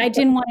right, but I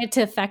didn't want it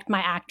to affect my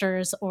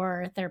actors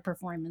or their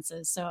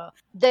performances. So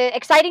the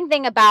exciting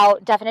thing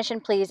about Definition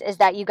Please is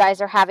that you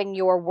guys are having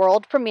your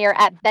world premiere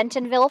at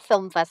Bentonville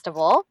Film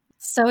Festival.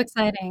 So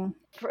exciting.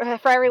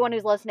 For everyone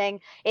who's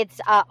listening,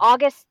 it's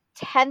August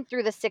 10th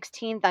through the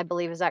 16th, I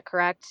believe. Is that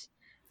correct?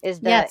 Is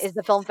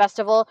the film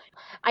festival.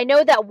 I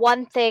know that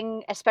one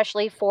thing,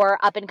 especially for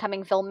up and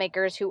coming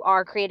filmmakers who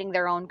are creating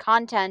their own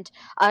content,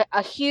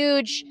 a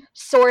huge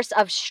source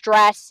of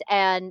stress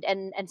and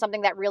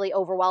something that really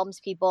overwhelms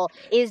people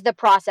is the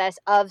process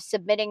of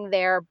submitting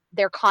their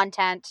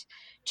content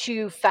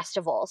to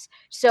festivals.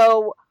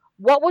 So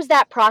what was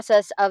that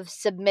process of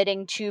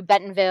submitting to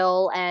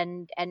Bentonville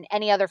and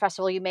any other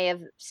festival you may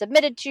have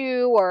submitted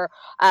to, or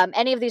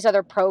any of these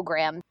other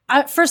programs?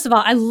 First of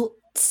all,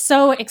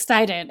 so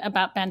excited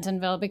about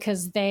Bentonville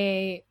because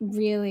they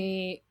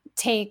really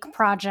take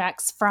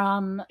projects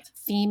from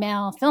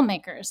female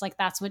filmmakers. Like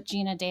that's what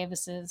Gina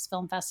Davis's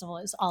film festival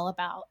is all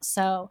about.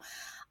 So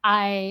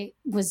I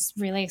was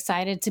really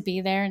excited to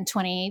be there in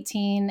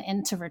 2018,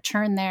 and to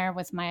return there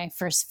with my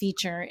first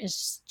feature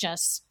is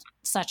just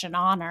such an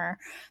honor.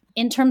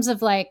 In terms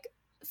of like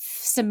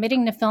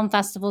submitting to film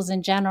festivals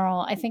in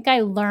general, I think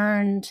I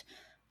learned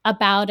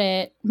about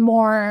it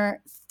more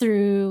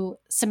through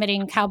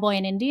submitting Cowboy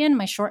and Indian,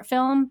 my short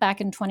film,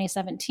 back in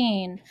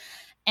 2017.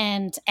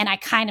 And I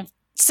kind of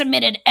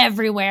submitted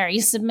everywhere.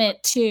 You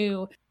submit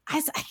to,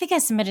 I think I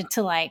submitted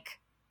to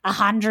like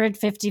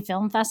 150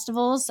 film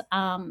festivals.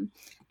 And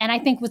I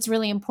think what's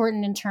really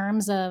important in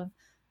terms of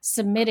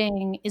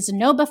submitting is to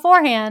know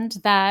beforehand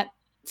that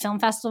film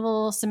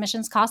festival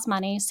submissions cost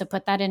money, so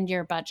put that into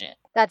your budget.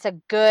 That's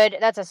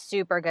a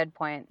super good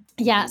point.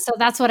 Yeah, so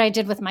that's what I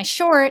did with my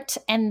short,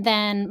 and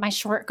then my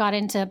short got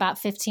into about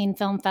 15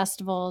 film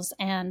festivals,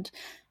 and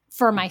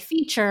for my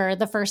feature,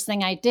 the first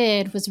thing I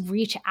did was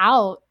reach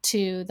out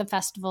to the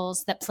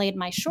festivals that played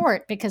my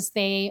short, because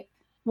they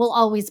will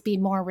always be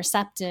more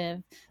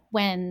receptive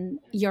when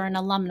you're an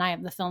alumni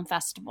of the film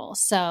festival.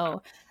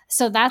 So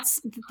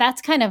that's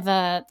kind of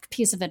a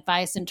piece of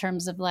advice in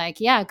terms of like,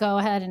 yeah, go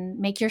ahead and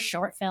make your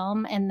short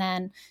film, and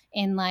then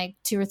in like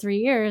 2 or 3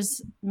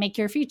 years, make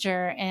your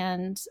feature,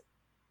 and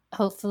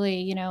hopefully,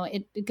 you know,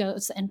 it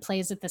goes and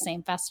plays at the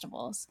same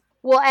festivals.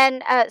 Well,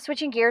 and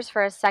switching gears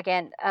for a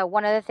second,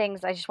 one of the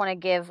things I just want to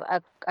give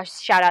a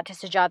shout out to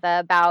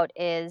Sujata about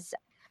is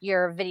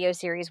your video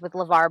series with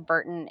LeVar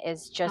Burton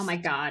is just, oh my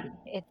God.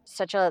 it's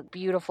such a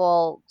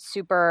beautiful,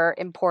 super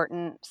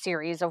important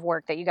series of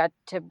work that you got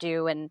to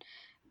do, and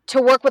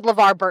to work with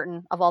LeVar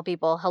Burton, of all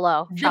people.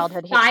 Hello,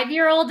 childhood. The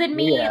 5-year-old in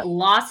me Yeah.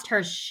 lost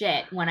her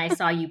shit when I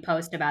saw you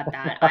post about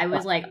that. I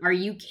was like, are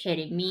you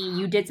kidding me?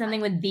 You did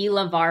something with the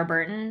LeVar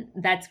Burton?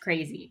 That's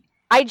crazy.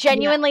 I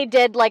genuinely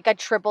did like a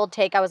triple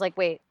take. I was like,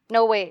 wait,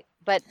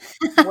 but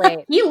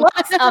wait. He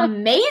looks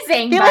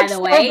amazing, He by looks the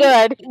so way.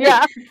 good.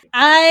 Yeah.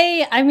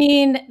 I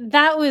mean,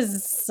 that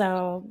was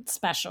so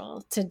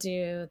special to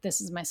do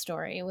This Is My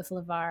Story with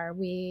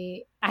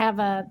LeVar. I have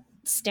a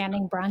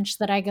standing brunch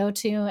that I go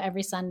to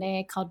every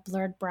Sunday called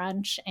Blurred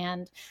Brunch,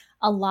 and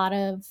a lot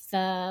of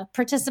the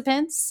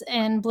participants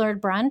in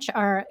Blurred Brunch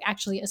are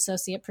actually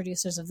associate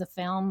producers of the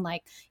film,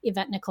 like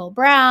Yvette Nicole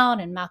Brown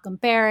and Malcolm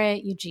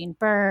Barrett, Eugene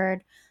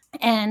Bird.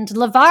 And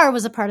LeVar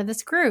was a part of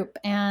this group,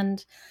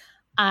 and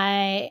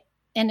I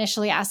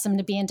initially asked him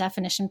to be in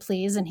Definition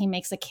Please, and he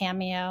makes a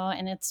cameo,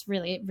 and it's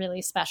really,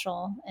 really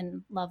special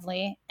and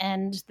lovely.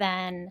 And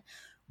then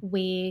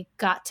we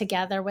got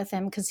together with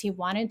him because he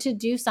wanted to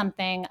do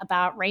something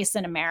about race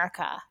in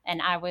America,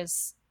 and I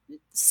was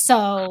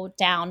so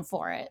down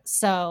for it.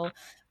 So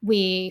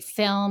we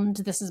filmed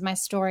This Is My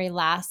Story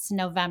last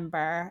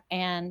November,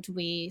 and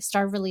we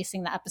started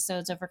releasing the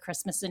episodes over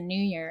Christmas and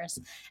New Year's.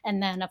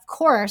 And then, of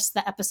course,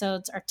 the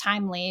episodes are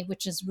timely,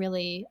 which is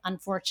really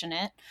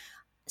unfortunate.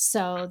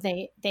 So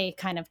they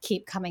kind of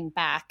keep coming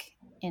back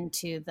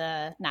into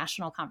the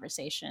national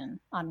conversation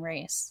on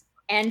race.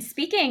 And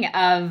speaking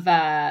of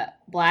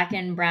Black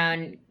and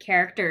brown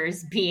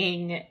characters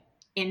being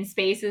in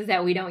spaces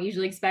that we don't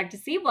usually expect to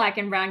see Black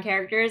and brown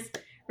characters,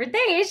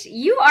 Ritesh,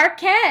 you are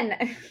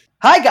Ken.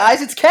 Hi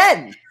guys, it's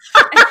Ken.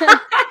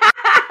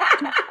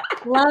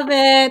 Love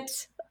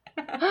it.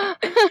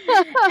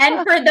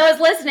 And for those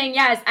listening,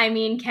 yes, I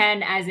mean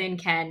Ken as in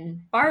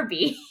Ken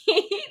Barbie.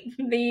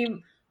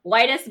 The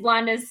whitest,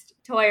 blondest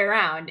toy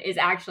around is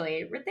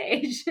actually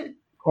Ritesh.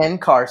 Ken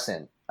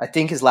Carson. I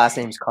think his last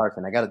name is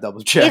Carson. I got to double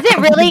check. Is it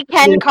really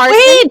Ken Carson?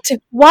 Wait,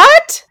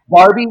 what?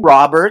 Barbie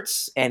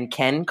Roberts and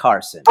Ken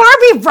Carson.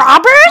 Barbie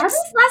Roberts?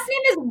 Barbie's last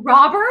name is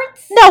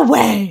Roberts? No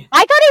way. I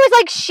thought it was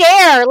like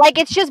Cher. Like,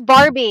 it's just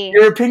Barbie.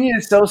 Your opinion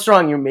is so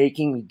strong, you're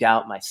making me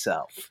doubt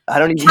myself. I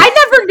don't even...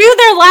 I never knew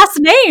their last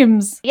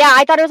names. Yeah,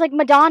 I thought it was like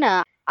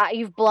Madonna.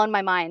 You've blown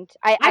my mind.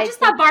 I just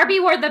thought Barbie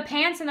wore the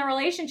pants in the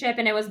relationship,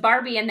 and it was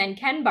Barbie and then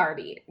Ken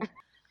Barbie.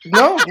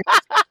 No.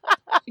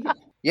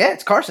 Yeah,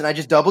 it's Carson. I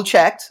just double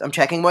checked. I'm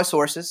checking my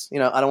sources. You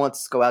know, I don't want to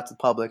go out to the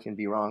public and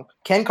be wrong.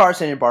 Ken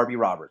Carson and Barbie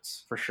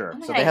Roberts, for sure.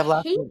 Oh, so they have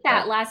last I hate names.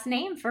 that last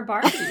name for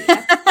Barbie.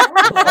 That's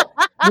horrible.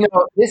 You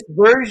know, this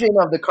version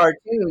of the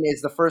cartoon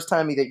is the first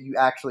time that you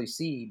actually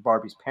see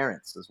Barbie's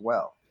parents as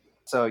well.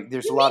 So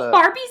there's You a lot mean of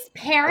Barbie's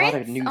parents?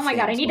 of new Oh my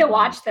God, I things need to going on.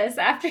 watch this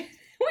after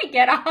we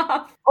get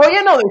off. Oh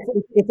yeah, no,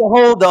 it's a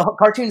whole. The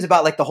cartoon's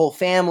about like the whole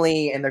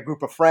family and their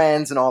group of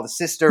friends and all the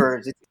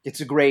sisters. It's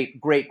a great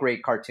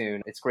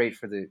cartoon. It's great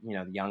for the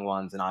the young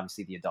ones, and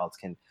obviously the adults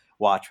can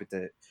watch with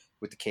the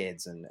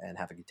kids and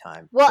have a good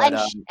time. Well,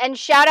 But, and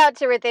shout out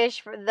to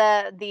Ritesh for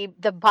the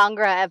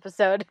Bhangra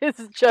episode. This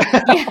is just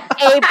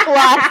A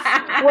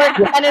plus. Where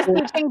Ken is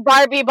teaching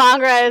Barbie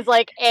Bhangra is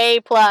like A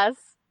plus.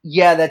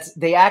 yeah,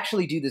 they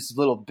actually do this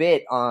little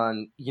bit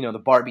on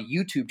the Barbie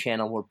YouTube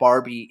channel where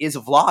Barbie is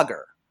a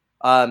vlogger.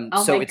 So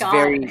my it's God.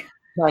 very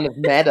kind of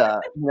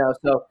meta,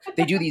 so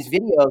they do these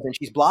videos and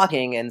she's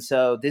blogging. And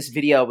so this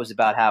video was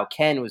about how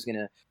Ken was going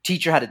to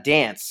teach her how to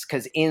dance.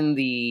 Cause in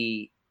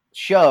the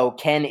show,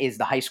 Ken is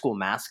the high school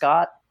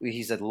mascot.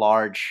 He's a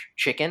large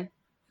chicken.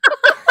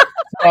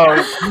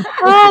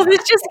 Oh,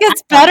 this just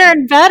gets better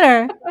and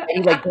better. And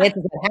he like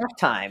dances at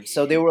halftime.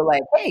 So they were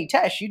like, "Hey,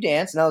 Tesh, you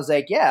dance?" And I was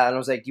like, "Yeah." And I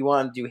was like, "Do you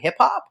want to do hip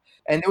hop?"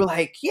 And they were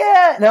like,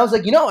 "Yeah." And I was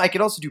like, I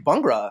could also do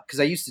Bhangra because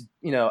I used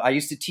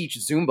to teach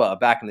Zumba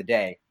back in the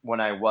day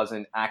when I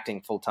wasn't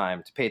acting full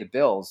time to pay the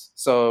bills.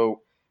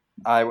 So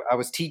I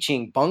was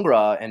teaching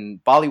Bhangra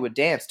and Bollywood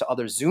dance to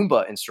other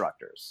Zumba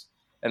instructors,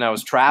 and I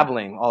was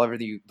traveling all over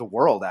the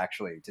world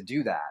actually to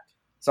do that.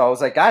 So I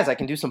was like, "Guys, I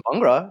can do some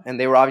Bhangra," and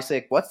they were obviously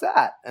like, "What's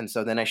that?" And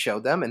so then I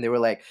showed them, and they were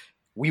like,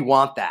 "We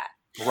want that."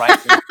 Right.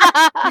 So,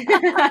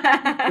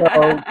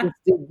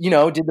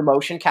 did the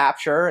motion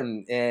capture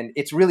and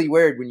it's really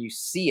weird when you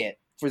see it.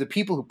 For the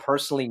people who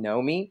personally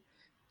know me,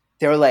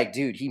 they're like,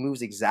 "Dude, he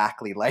moves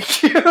exactly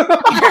like you."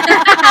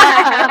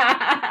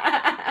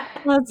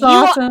 That's You-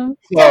 awesome.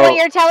 So what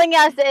you're telling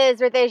us is,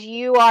 Ritesh,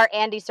 you are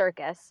Andy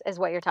Serkis, is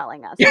what you're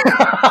telling us.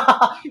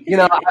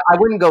 I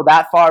wouldn't go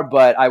that far,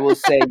 but I will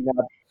say,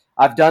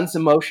 I've done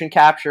some motion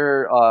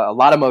capture, a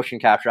lot of motion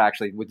capture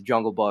actually with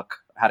Jungle Book.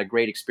 Had a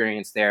great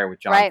experience there with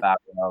John Right.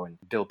 Favreau and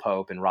Bill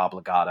Pope and Rob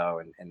Legato,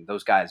 and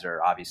those guys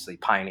are obviously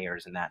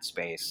pioneers in that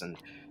space. And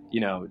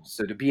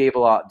so to be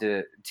able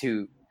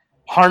to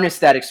harness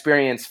that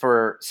experience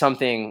for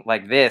something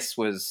like this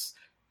was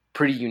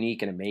pretty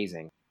unique and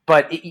amazing.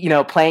 But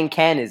playing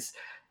Ken is.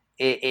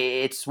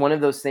 It's one of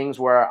those things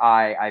where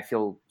I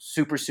feel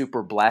super,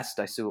 super blessed.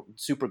 I feel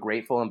super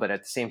grateful. But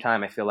at the same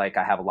time, I feel like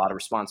I have a lot of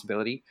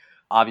responsibility.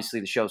 Obviously,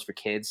 the show's for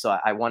kids. So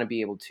I want to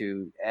be able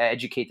to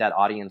educate that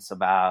audience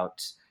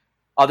about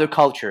other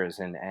cultures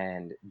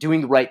and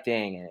doing the right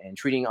thing and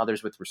treating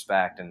others with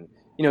respect. And,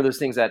 those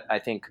things that I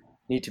think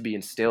need to be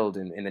instilled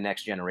in the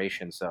next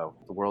generation so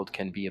the world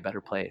can be a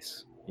better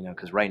place.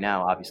 Because right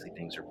now, obviously,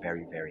 things are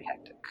very, very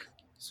hectic.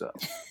 So.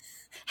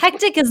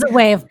 Hectic is a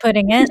way of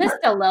putting it. Just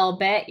a little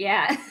bit,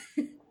 yeah.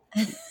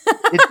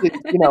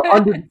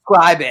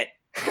 Underdescribe it.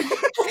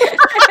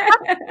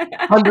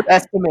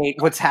 Underestimate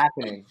what's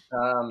happening,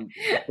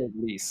 at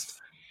least.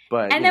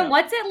 But and then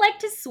what's it like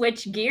to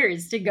switch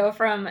gears to go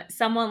from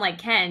someone like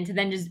Ken to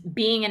then just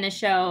being in a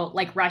show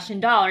like Russian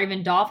Doll or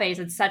even Dollface?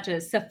 It's such a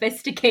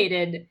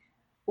sophisticated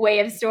way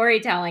of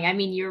storytelling. I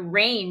mean, your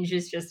range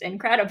is just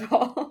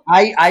incredible.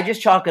 I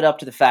just chalk it up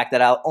to the fact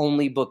that I'll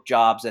only book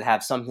jobs that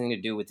have something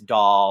to do with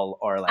doll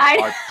or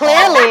like art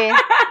Clearly.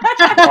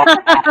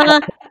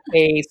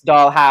 face,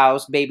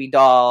 dollhouse, baby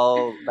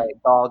doll, like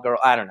doll girl.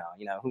 I don't know.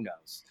 Who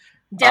knows?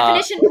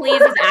 Definition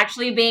Please is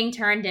actually being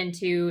turned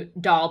into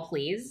Doll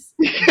Please,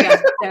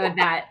 just so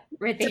that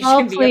Ritesh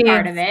can be a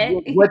part of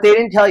it. What they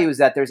didn't tell you is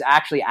that there's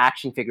actually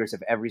action figures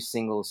of every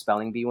single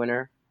spelling bee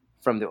winner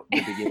from the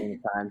beginning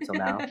of time till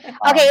now.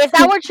 Okay, if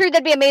that were true,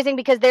 that'd be amazing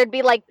because there'd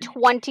be like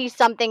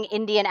 20-something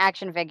Indian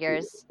action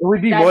figures. It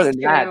would be more than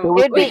that.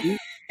 It'd be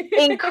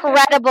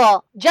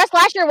incredible. Just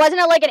last year,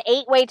 wasn't it like an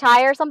 8-way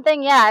tie or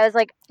something? Yeah, I was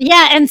like...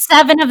 Yeah, and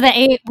 7 of the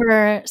 8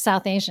 were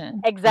South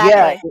Asian. Exactly.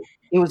 Yeah,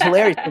 it was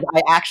hilarious because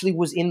I actually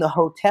was in the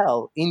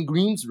hotel in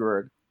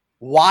Greensburg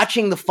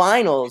watching the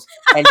finals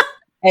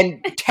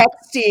and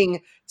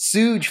texting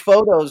Suj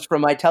photos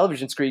from my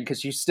television screen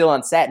because she's still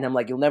on set. And I'm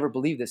like, you'll never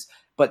believe this,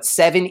 but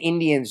 7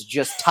 Indians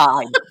just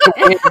tied.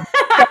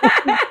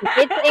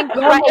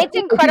 It's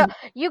incredible.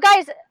 You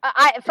guys,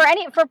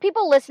 for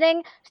people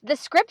listening, the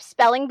script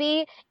Spelling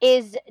Bee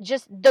is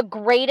just the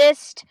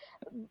greatest,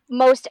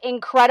 most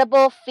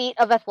incredible feat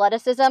of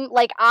athleticism.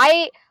 Like,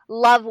 I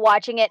love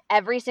watching it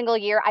every single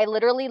year. I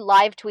literally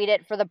live tweet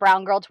it for the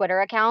Brown Girl Twitter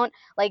account.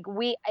 Like,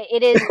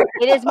 it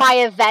is my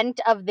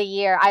event of the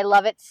year. I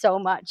love it so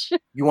much.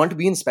 You want to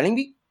be in Spelling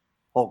Bee?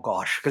 Oh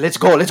gosh, let's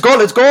go.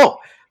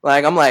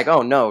 Like, I'm like,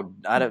 oh no,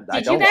 I don't.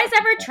 Did you guys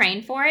ever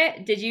train for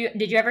it? Did you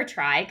ever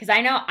try? Because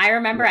I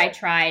remember I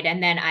tried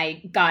and then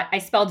I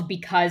spelled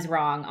because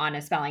wrong on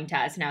a spelling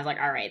test and I was like,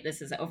 all right,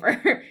 this is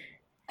over.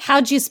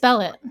 How'd you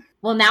spell it?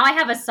 Well, now I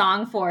have a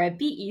song for it,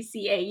 Because,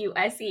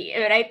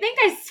 and I think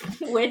I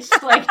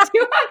switched like 2 of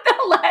the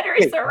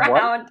letters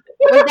around.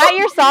 Was that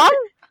your song?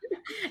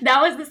 That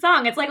was the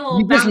song. It's like a little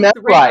You just bounce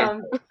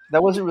rhythm.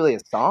 That wasn't really a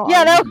song.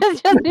 Yeah, that was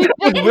just...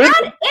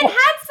 It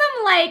had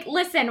some like,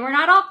 listen, we're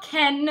not all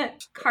Ken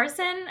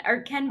Carson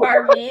or Ken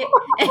Barbie.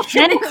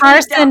 Ken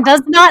Carson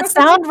does not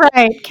sound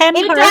right. Ken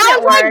It Carson.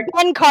 sounds like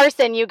Ben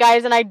Carson, you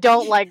guys, and I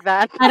don't like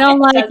that. I don't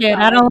like it.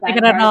 I don't like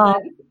it at all.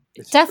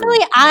 It's Definitely,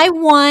 true. I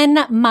won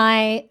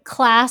my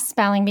class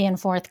spelling bee in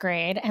 4th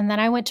grade, and then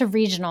I went to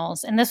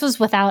regionals, and this was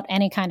without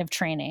any kind of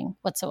training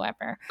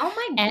whatsoever. Oh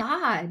my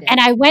God. And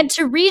I went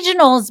to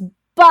regionals,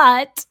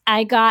 but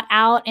I got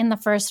out in the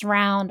first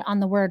round on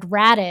the word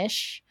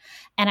radish,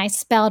 and I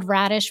spelled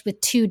radish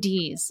with 2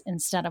 D's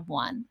instead of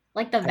 1.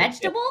 Like the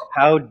vegetable?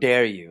 How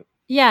dare you?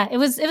 Yeah, it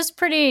was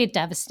pretty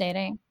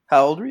devastating.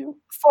 How old were you?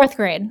 4th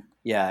grade.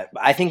 Yeah,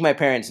 I think my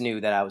parents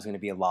knew that I was going to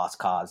be a lost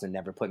cause and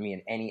never put me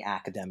in any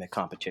academic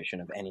competition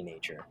of any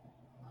nature.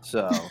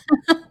 So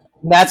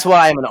that's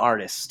why I'm an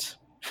artist.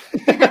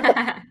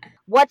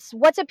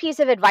 What's a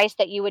piece of advice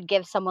that you would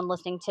give someone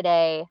listening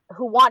today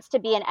who wants to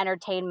be in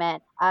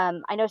entertainment?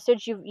 I know,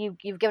 Suj,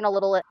 you've given a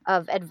little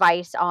of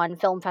advice on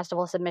film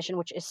festival submission,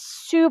 which is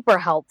super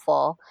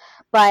helpful.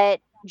 But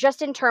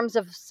just in terms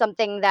of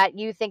something that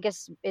you think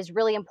is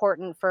really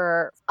important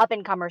for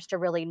up-and-comers to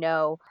really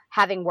know,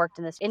 having worked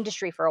in this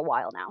industry for a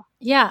while now.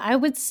 Yeah, I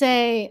would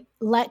say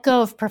let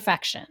go of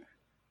perfection.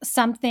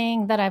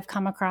 Something that I've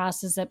come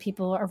across is that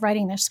people are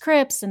writing their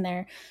scripts and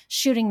they're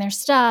shooting their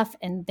stuff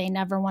and they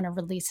never want to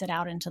release it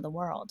out into the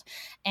world.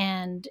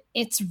 And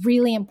it's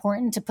really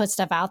important to put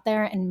stuff out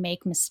there and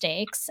make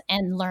mistakes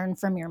and learn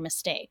from your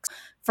mistakes.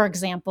 For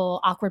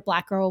example, Awkward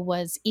Black Girl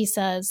was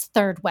Issa's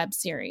 3rd web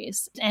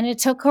series. And it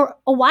took her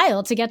a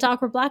while to get to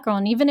Awkward Black Girl.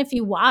 And even if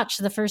you watch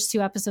the first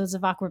 2 episodes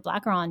of Awkward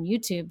Black Girl on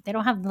YouTube, they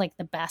don't have like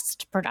the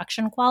best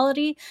production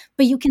quality,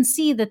 but you can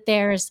see that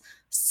there's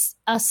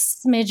a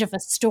smidge of a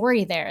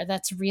story there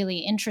that's really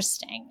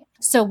interesting.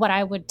 So what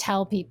I would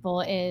tell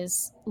people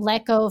is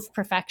let go of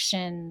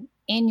perfection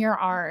in your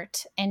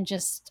art and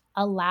just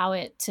allow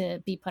it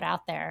to be put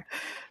out there.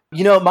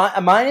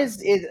 Mine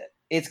is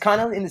it's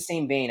kind of in the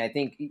same vein. I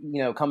think,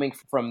 coming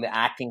from the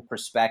acting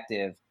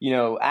perspective,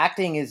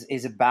 acting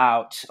is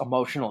about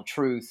emotional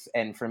truth.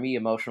 And for me,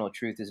 emotional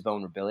truth is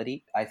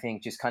vulnerability. I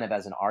think just kind of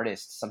as an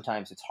artist,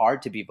 sometimes it's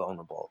hard to be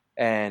vulnerable.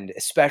 And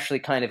especially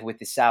kind of with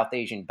the South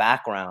Asian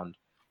background,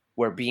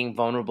 where being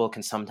vulnerable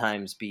can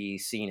sometimes be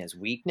seen as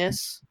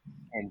weakness,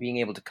 and being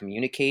able to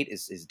communicate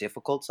is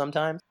difficult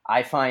sometimes.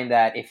 I find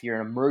that if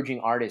you're an emerging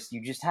artist,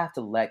 you just have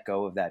to let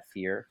go of that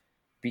fear,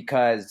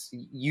 because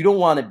you don't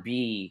want to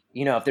be,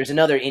 if there's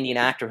another Indian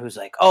actor who's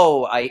like,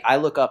 oh, I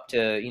look up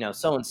to,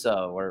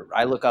 so-and-so, or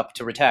I look up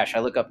to Ritesh, I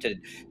look up to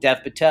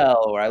Dev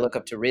Patel, or I look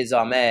up to Riz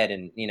Ahmed,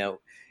 and,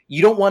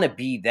 you don't want to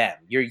be them.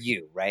 You're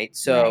you, right?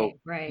 So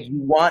right.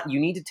 you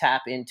need to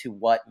tap into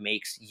what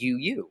makes you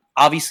you.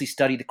 Obviously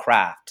study the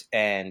craft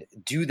and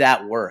do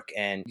that work.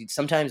 And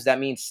sometimes that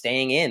means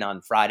staying in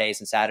on Fridays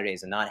and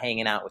Saturdays and not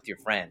hanging out with your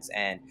friends,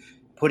 and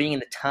putting in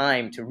the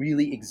time to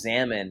really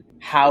examine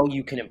how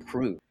you can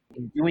improve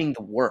in doing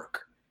the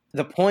work.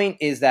 The point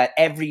is that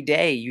every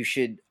day you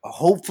should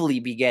hopefully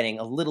be getting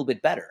a little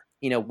bit better,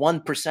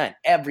 1%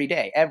 every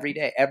day, every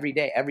day, every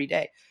day, every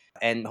day.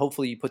 And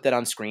hopefully you put that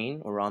on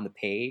screen or on the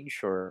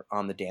page or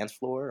on the dance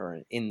floor or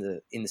in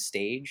the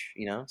stage,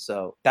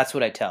 So that's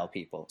what I tell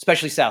people,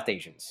 especially South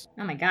Asians.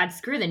 Oh my God,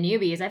 screw the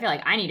newbies. I feel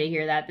like I need to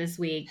hear that this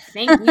week.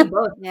 Thank you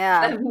both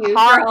Yeah. of you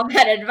for all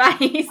that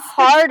advice.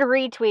 Hard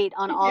retweet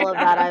on all of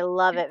that. I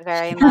love it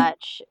very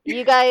much.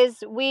 You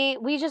guys, we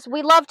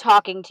love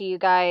talking to you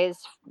guys,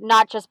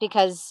 not just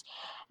because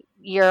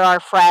you're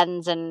our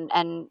friends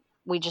and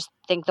we just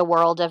think the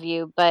world of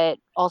you, but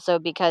also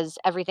because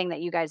everything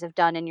that you guys have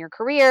done in your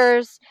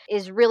careers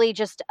is really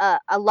just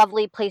a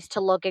lovely place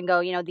to look and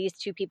go, these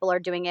two people are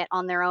doing it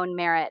on their own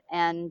merit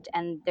and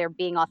they're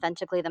being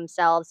authentically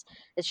themselves.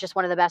 It's just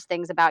one of the best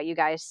things about you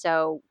guys.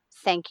 So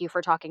thank you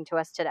for talking to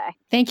us today.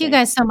 Thank you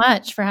guys so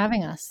much for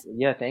having us.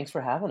 Yeah, thanks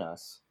for having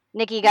us.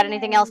 Nikki, you got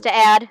anything else to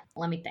add?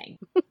 Let me think.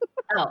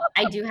 Oh,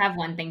 I do have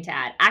one thing to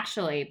add.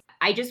 Actually,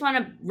 I just want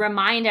to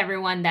remind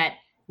everyone that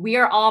we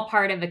are all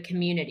part of a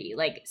community.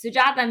 Like,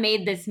 Sujata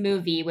made this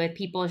movie with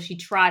people she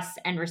trusts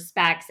and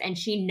respects, and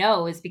she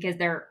knows because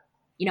they're,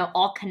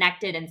 all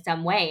connected in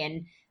some way.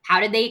 And how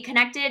did they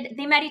connected?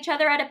 They met each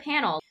other at a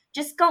panel.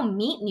 Just go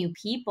meet new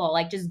people.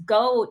 Like, just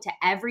go to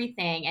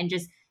everything and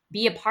just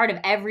be a part of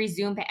every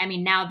Zoom. I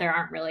mean, now there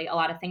aren't really a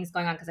lot of things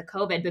going on because of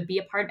COVID, but be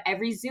a part of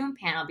every Zoom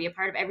panel, be a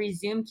part of every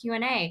Zoom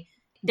Q&A.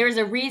 There's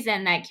a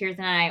reason that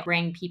Kirtan and I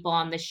bring people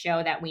on the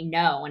show that we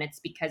know, and it's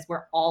because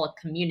we're all a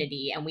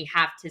community and we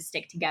have to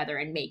stick together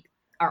and make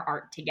our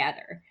art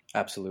together.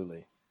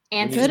 Absolutely.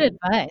 And good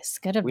advice.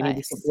 Good advice.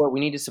 We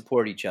need to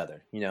support each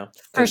other,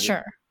 For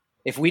sure.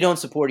 If we don't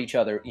support each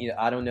other,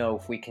 I don't know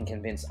if we can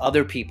convince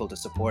other people to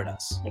support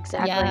us.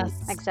 Exactly.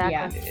 Yes.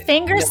 Exactly. Yeah.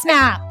 Finger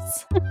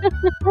snaps.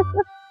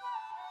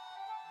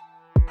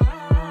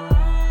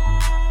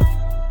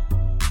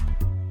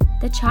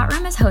 The Chat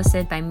Room is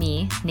hosted by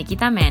me,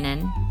 Nikita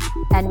Menon,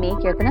 And me,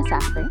 Kirtana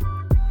Sastry.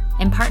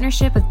 in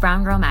partnership with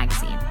Brown Girl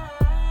Magazine.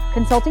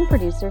 Consulting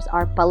producers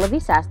are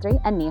Pallavi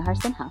Sastry and Nihar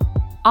Sinha.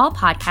 All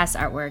podcast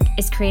artwork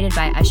is created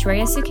by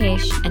Aishwarya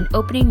Sukesh, and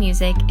opening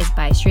music is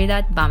by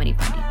Sridat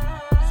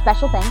Bamanipandi.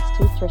 Special thanks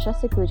to Trisha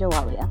Sakuja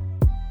Walia.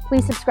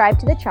 Please subscribe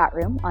to The Chat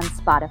Room on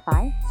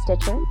Spotify,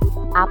 Stitcher,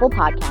 Apple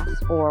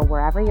Podcasts, or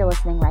wherever you're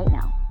listening right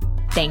now.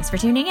 Thanks for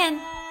tuning in.